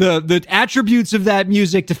attributes of that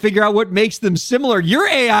music to figure out what makes them similar. Your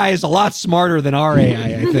AI is a lot smarter than our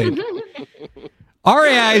AI, I think. Our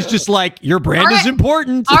AI is just like, your brand is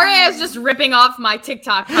important. Our AI is just ripping off my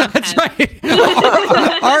TikTok content. That's right.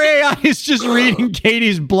 Our AI is just reading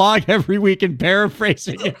Katie's blog every week and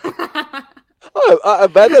paraphrasing it. I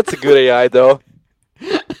bet that's a good AI, though.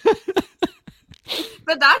 But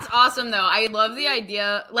that's awesome, though. I love the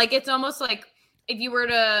idea. Like, it's almost like if you were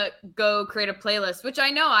to go create a playlist, which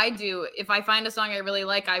I know I do. If I find a song I really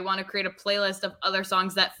like, I want to create a playlist of other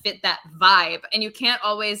songs that fit that vibe. And you can't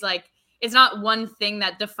always it's not one thing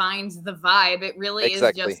that defines the vibe. It really is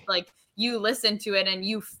just like you listen to it and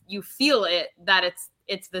you feel it, that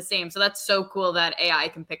it's the same. So that's so cool that AI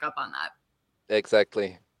can pick up on that.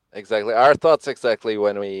 Exactly. Our thoughts exactly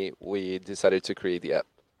when we decided to create the app.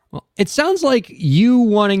 Well, it sounds like you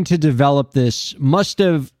wanting to develop this must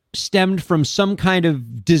have stemmed from some kind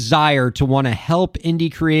of desire to want to help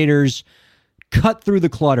indie creators cut through the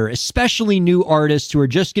clutter, especially new artists who are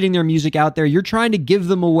just getting their music out there. You're trying to give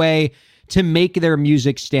them a way to make their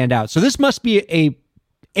music stand out. So this must be a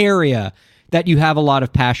area that you have a lot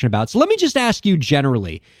of passion about. So let me just ask you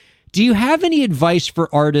generally, do you have any advice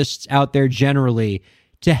for artists out there generally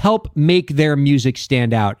to help make their music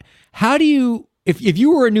stand out? How do you, if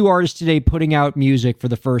you were a new artist today putting out music for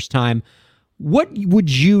the first time, what would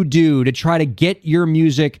you do to try to get your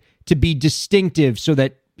music to be distinctive so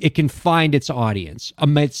that it can find its audience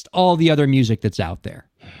amidst all the other music that's out there?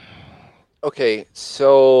 Okay,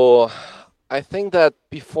 so I think that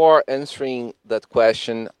before answering that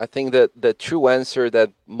question, I think that the true answer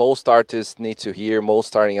that most artists need to hear,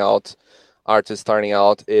 most artists starting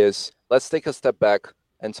out is, let's take a step back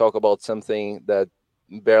and talk about something that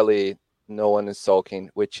barely no one is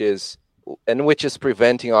talking, which is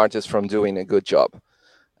preventing artists from doing a good job.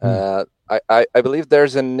 I believe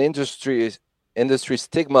there's an industry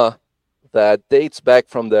stigma that dates back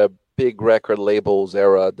from the big record labels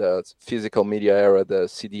era, the physical media era, the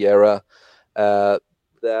CD era.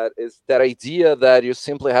 That is that idea that you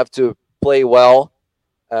simply have to play well,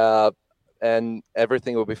 and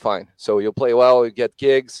everything will be fine. So you play well, you get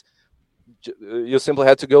gigs. You simply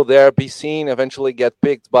have to go there, be seen, eventually get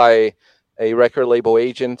picked by a record label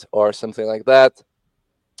agent or something like that,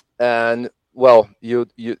 and well,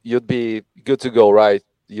 you'd be good to go, right?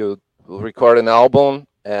 You record an album,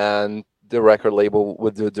 and the record label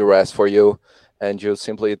would do the rest for you, and you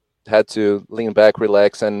simply had to lean back,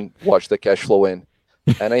 relax, and watch the cash flow in.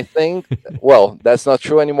 And I think, well, that's not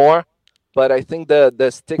true anymore. But I think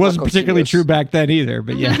the stigma wasn't particularly true back then either.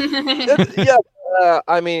 But yeah,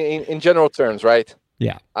 I mean, in general terms, right?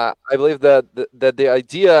 Yeah. I believe that the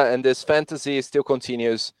idea and this fantasy still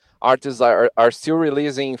continues. Artists are still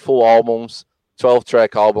releasing full albums,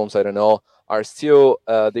 12-track albums. I don't know. Are still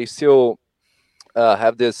they still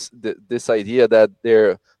have this idea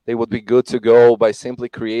that they would be good to go by simply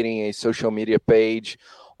creating a social media page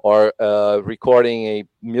or recording a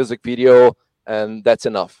music video, and that's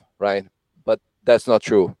enough, right? But that's not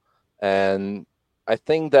true. And I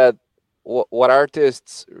think that what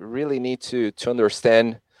artists really need to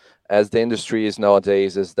understand, as the industry is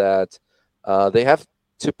nowadays, is that they have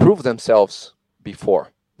to prove themselves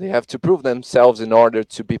before. They have to prove themselves in order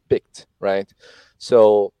to be picked, right?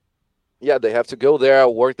 So yeah, they have to go there,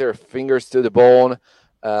 work their fingers to the bone,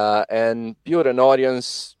 and build an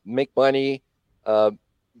audience, make money,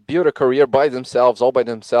 build a career by themselves, all by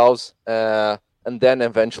themselves, and then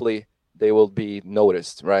eventually they will be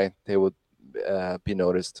noticed, right? They would be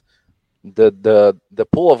noticed. The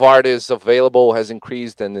pool of artists available has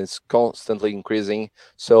increased and is constantly increasing.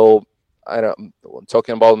 So I'm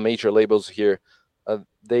talking about major labels here.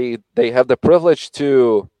 They have the privilege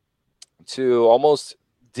to almost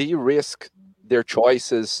de-risk their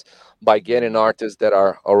choices by getting artists that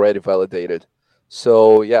are already validated.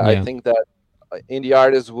 So yeah, I think that indie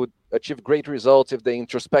artists would achieve great results if they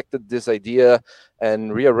introspected this idea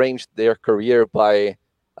and rearranged their career by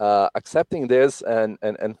accepting this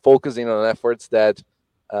and focusing on efforts that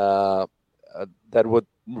that would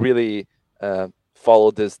really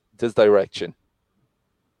follow this direction.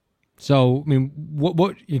 So, I mean,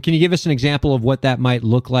 what can you give us an example of what that might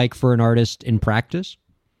look like for an artist in practice?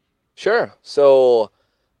 Sure. So,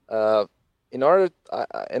 in order,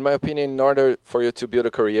 in my opinion, in order for you to build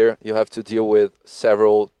a career, you have to deal with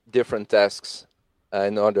several different tasks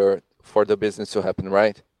in order for the business to happen,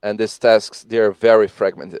 right? And these tasks, they are very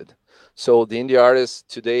fragmented. So the indie artist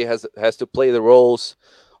today has to play the roles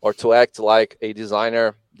or to act like a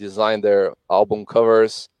designer, design their album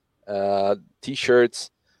covers, T-shirts.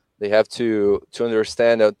 They have to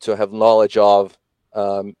understand, to have knowledge of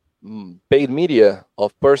paid media,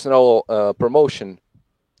 of personal promotion.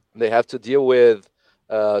 They have to deal with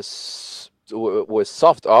soft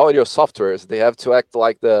audio softwares. They have to act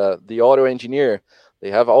like the audio engineer.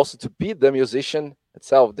 They have also to be the musician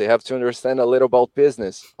itself. They have to understand a little about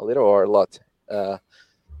business, a little or a lot.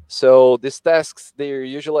 So these tasks, they're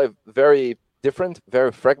usually very different,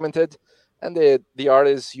 very fragmented, and the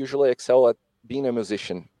artists usually excel at being a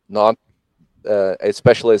musician, not a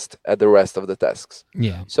specialist at the rest of the tasks.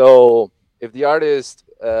 Yeah. So if the artist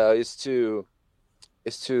is to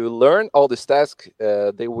learn all these tasks,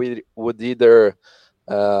 they would either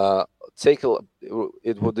take a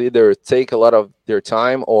lot of their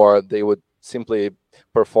time, or they would simply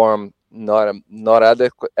perform not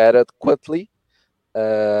adequately.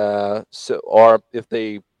 Or if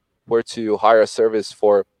they were to hire a service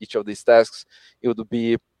for each of these tasks, it would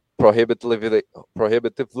be prohibitively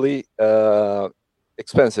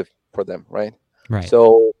expensive for them, right? Right.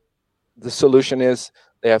 So the solution is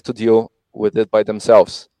they have to deal with it by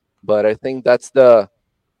themselves. But I think that's how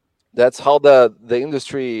the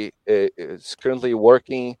industry is currently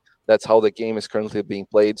working. That's how the game is currently being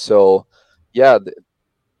played. So yeah,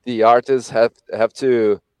 the artists have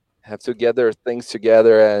to get their things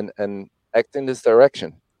together and act in this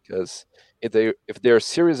direction, because if they're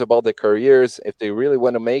serious about their careers, if they really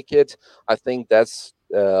want to make it, I think that's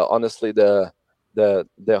honestly the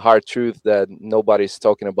hard truth that nobody's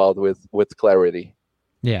talking about with clarity.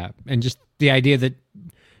 Yeah, and just the idea that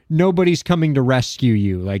nobody's coming to rescue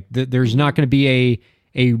you. Like there's not going to be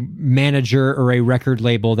a manager or a record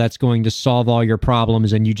label that's going to solve all your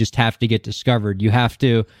problems, and you just have to get discovered. You have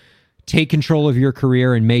to take control of your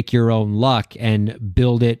career and make your own luck and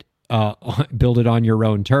build it on your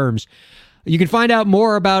own terms. You can find out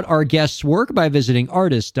more about our guest's work by visiting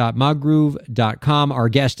artist.magroove.com. Our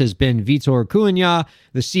guest has been Vitor Cunha,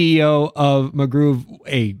 the CEO of Magroove,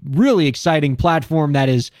 a really exciting platform that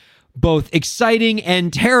is both exciting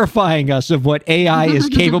and terrifying us of what AI is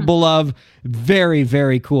capable of. Very,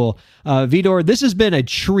 very cool. Vitor, this has been a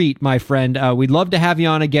treat, my friend. We'd love to have you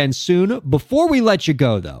on again soon. Before we let you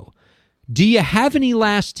go, though, do you have any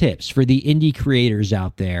last tips for the indie creators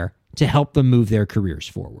out there to help them move their careers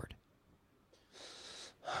forward?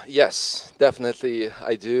 Yes, definitely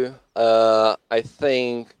I do. I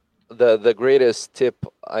think the greatest tip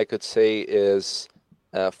I could say is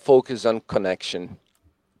focus on connection.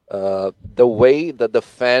 The way that the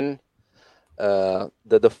fan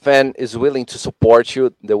is willing to support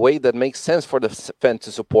you, the way that makes sense for the fan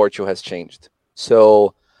to support you has changed.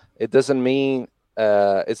 So it doesn't mean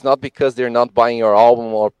it's not because they're not buying your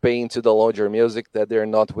album or paying to download your music that they're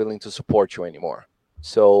not willing to support you anymore.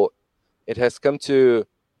 So it has come to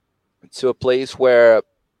a place where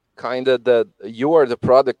kind of you are the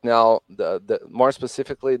product now. The more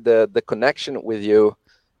specifically, the connection with you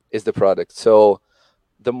is the product. So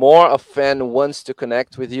the more a fan wants to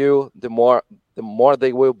connect with you, the more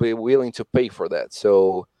they will be willing to pay for that.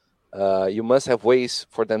 So you must have ways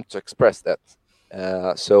for them to express that.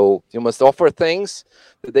 So you must offer things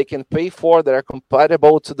that they can pay for that are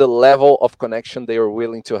compatible to the level of connection they are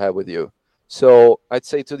willing to have with you. So I'd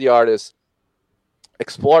say to the artist,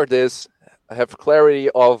 explore this, have clarity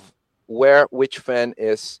of which fan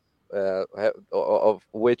is of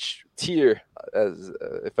which tier, as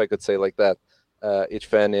if I could say like that, each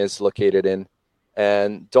fan is located in,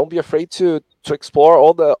 and don't be afraid to explore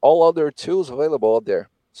all other tools available out there.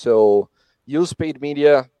 So use paid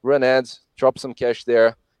media, run ads, drop some cash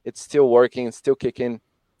there. It's still working, it's still kicking,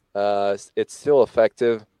 it's still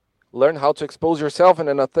effective. Learn how to expose yourself in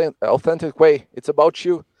an authentic way. It's about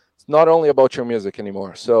you. It's not only about your music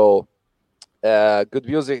anymore. So good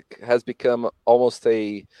music has become almost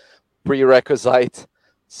a prerequisite.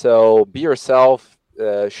 So be yourself,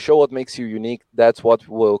 show what makes you unique. That's what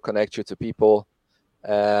will connect you to people.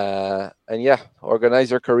 And yeah, organize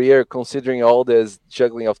your career considering all this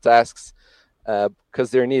juggling of tasks, because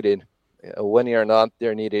they're needed. When you're not,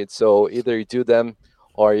 they're needed. So either you do them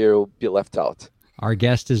or you'll be left out. Our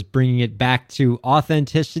guest is bringing it back to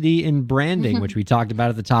authenticity in branding, which we talked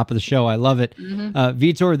about at the top of the show. I love it.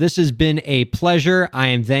 Vitor, this has been a pleasure. I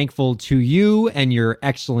am thankful to you and your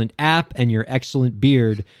excellent app and your excellent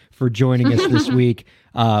beard for joining us this week.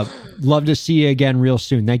 Love to see you again real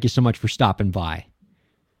soon. Thank you so much for stopping by.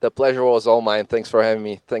 The pleasure was all mine. Thanks for having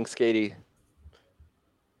me. Thanks, Katie.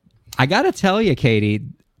 I got to tell you, Katie,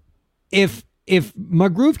 if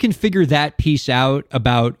Magroove can figure that piece out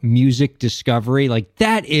about music discovery, like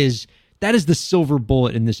that is the silver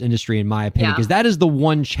bullet in this industry, in my opinion, because that is the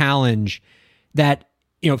one challenge that,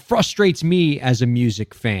 frustrates me as a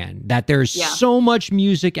music fan, that there's so much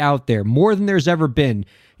music out there, more than there's ever been,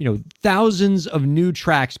 thousands of new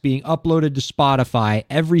tracks being uploaded to Spotify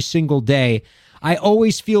every single day. I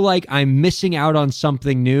always feel like I'm missing out on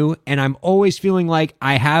something new, and I'm always feeling like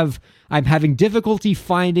I'm having difficulty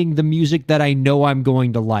finding the music that I know I'm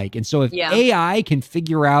going to like. And so if AI can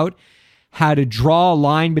figure out how to draw a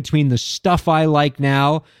line between the stuff I like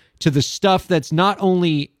now to the stuff that's not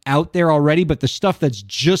only out there already, but the stuff that's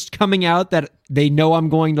just coming out that they know I'm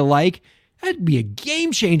going to like, that'd be a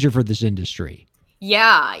game changer for this industry.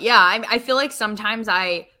 Yeah. I feel like sometimes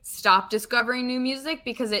I stop discovering new music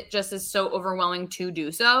because it just is so overwhelming to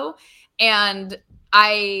do so. And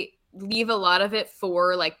I leave a lot of it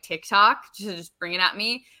for like TikTok to just bring it at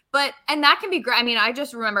me. And that can be great. I mean, I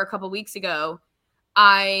just remember a couple weeks ago,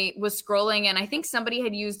 I was scrolling and I think somebody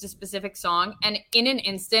had used a specific song. And in an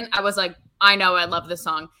instant, I was like, I know, I love this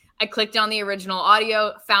song. I clicked on the original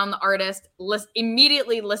audio, found the artist,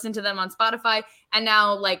 immediately listened to them on Spotify. And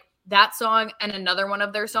now like that song and another one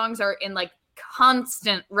of their songs are in like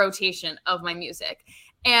constant rotation of my music.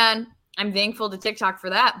 And I'm thankful to TikTok for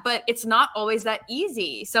that, but it's not always that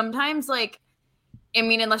easy. Sometimes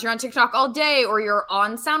unless you're on TikTok all day or you're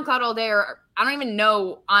on SoundCloud all day, or I don't even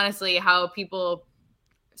know, honestly, how people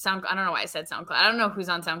I don't know why I said SoundCloud. I don't know who's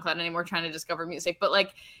on SoundCloud anymore trying to discover music, but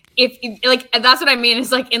if that's what I mean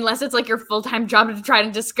is unless it's your full-time job to try to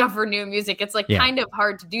discover new music, it's kind of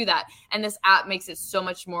hard to do that. And this app makes it so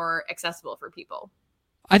much more accessible for people.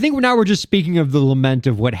 I think now we're just speaking of the lament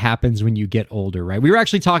of what happens when you get older, right? We were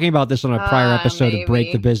actually talking about this on a prior episode of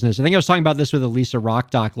Break the Business. I think I was talking about this with Elisa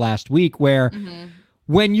Rockdock last week, where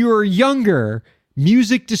when you're younger,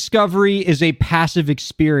 music discovery is a passive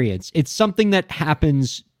experience. It's something that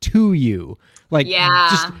happens to you.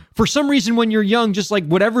 Just for some reason when you're young, just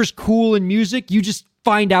whatever's cool in music, you just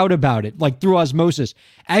find out about it, through osmosis.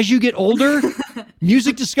 As you get older,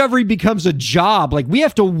 music discovery becomes a job. We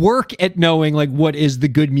have to work at knowing what is the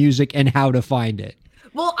good music and how to find it.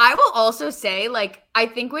 Well, I will also say, I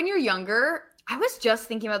think when you're younger, I was just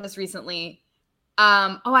thinking about this recently.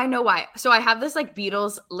 I know why. So I have this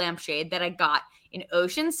Beatles lampshade that I got in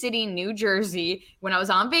Ocean City, New Jersey, when I was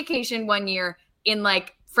on vacation one year in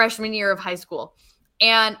freshman year of high school.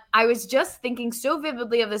 And I was just thinking so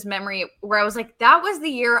vividly of this memory where I was that was the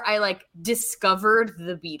year I discovered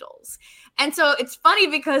the Beatles. And so it's funny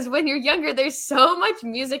because when you're younger, there's so much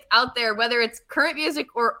music out there, whether it's current music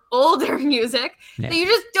or older music that you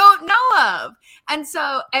just don't know of. And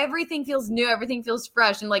so everything feels new, everything feels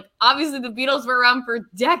fresh. And obviously the Beatles were around for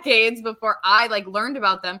decades before I that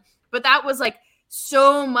about them. But that was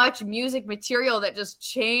so much music material that just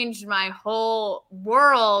changed my whole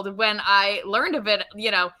world when I learned of it,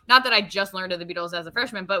 not that I just learned of the Beatles as a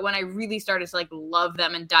freshman, but when I really started to love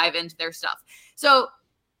them and dive into their stuff. So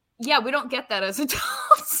yeah, we don't get that as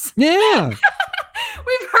adults. Yeah.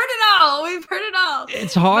 We've heard it all.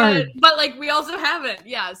 It's hard. But we also haven't.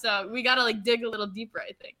 Yeah. So we got to dig a little deeper,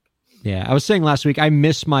 I think. Yeah, I was saying last week, I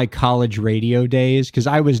miss my college radio days because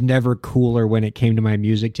I was never cooler when it came to my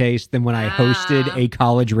music taste than when I hosted a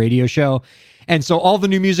college radio show. And so all the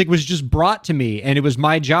new music was just brought to me, and it was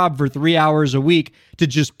my job for 3 hours a week to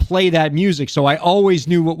just play that music. So I always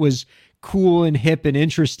knew what was cool and hip and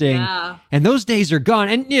interesting. Yeah. And those days are gone.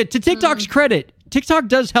 And to TikTok's credit, TikTok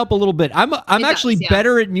does help a little bit. I'm actually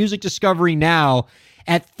better at music discovery now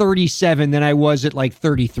at 37 than I was at like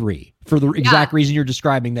 33 for the exact reason you're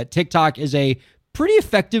describing, that TikTok is a pretty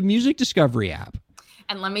effective music discovery app.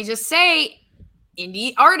 And let me just say,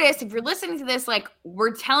 indie artists, if you're listening to this, like,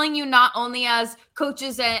 we're telling you not only as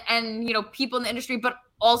coaches and you know, people in the industry, but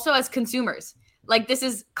also as consumers. Like, this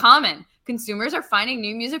is common. Consumers are finding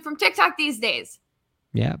new music from TikTok these days.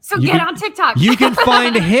 Yeah. So get on TikTok. You can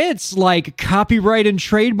find hits like Copyright and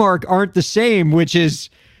Trademark Aren't the Same, which is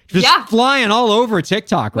just flying all over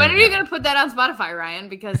TikTok right now. When are you going to put that on Spotify, Ryan?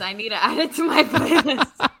 Because I need to add it to my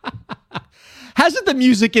playlist. Hasn't the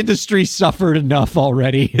music industry suffered enough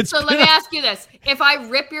already? Let me ask you this. If I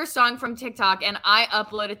rip your song from TikTok and I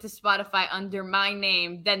upload it to Spotify under my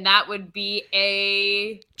name, then that would be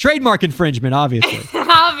a... trademark infringement, obviously.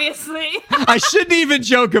 Obviously. I shouldn't even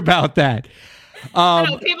joke about that. I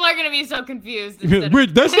know, people are going to be so confused.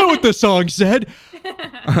 That's not what the song said.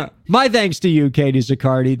 My thanks to you, Katie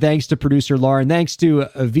Zaccardi. Thanks to producer Lauren. Thanks to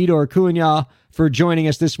Vitor Cunha for joining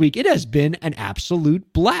us this week. It has been an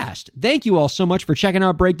absolute blast. Thank you all so much for checking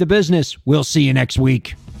out Break the Business. We'll see you next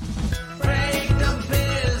week.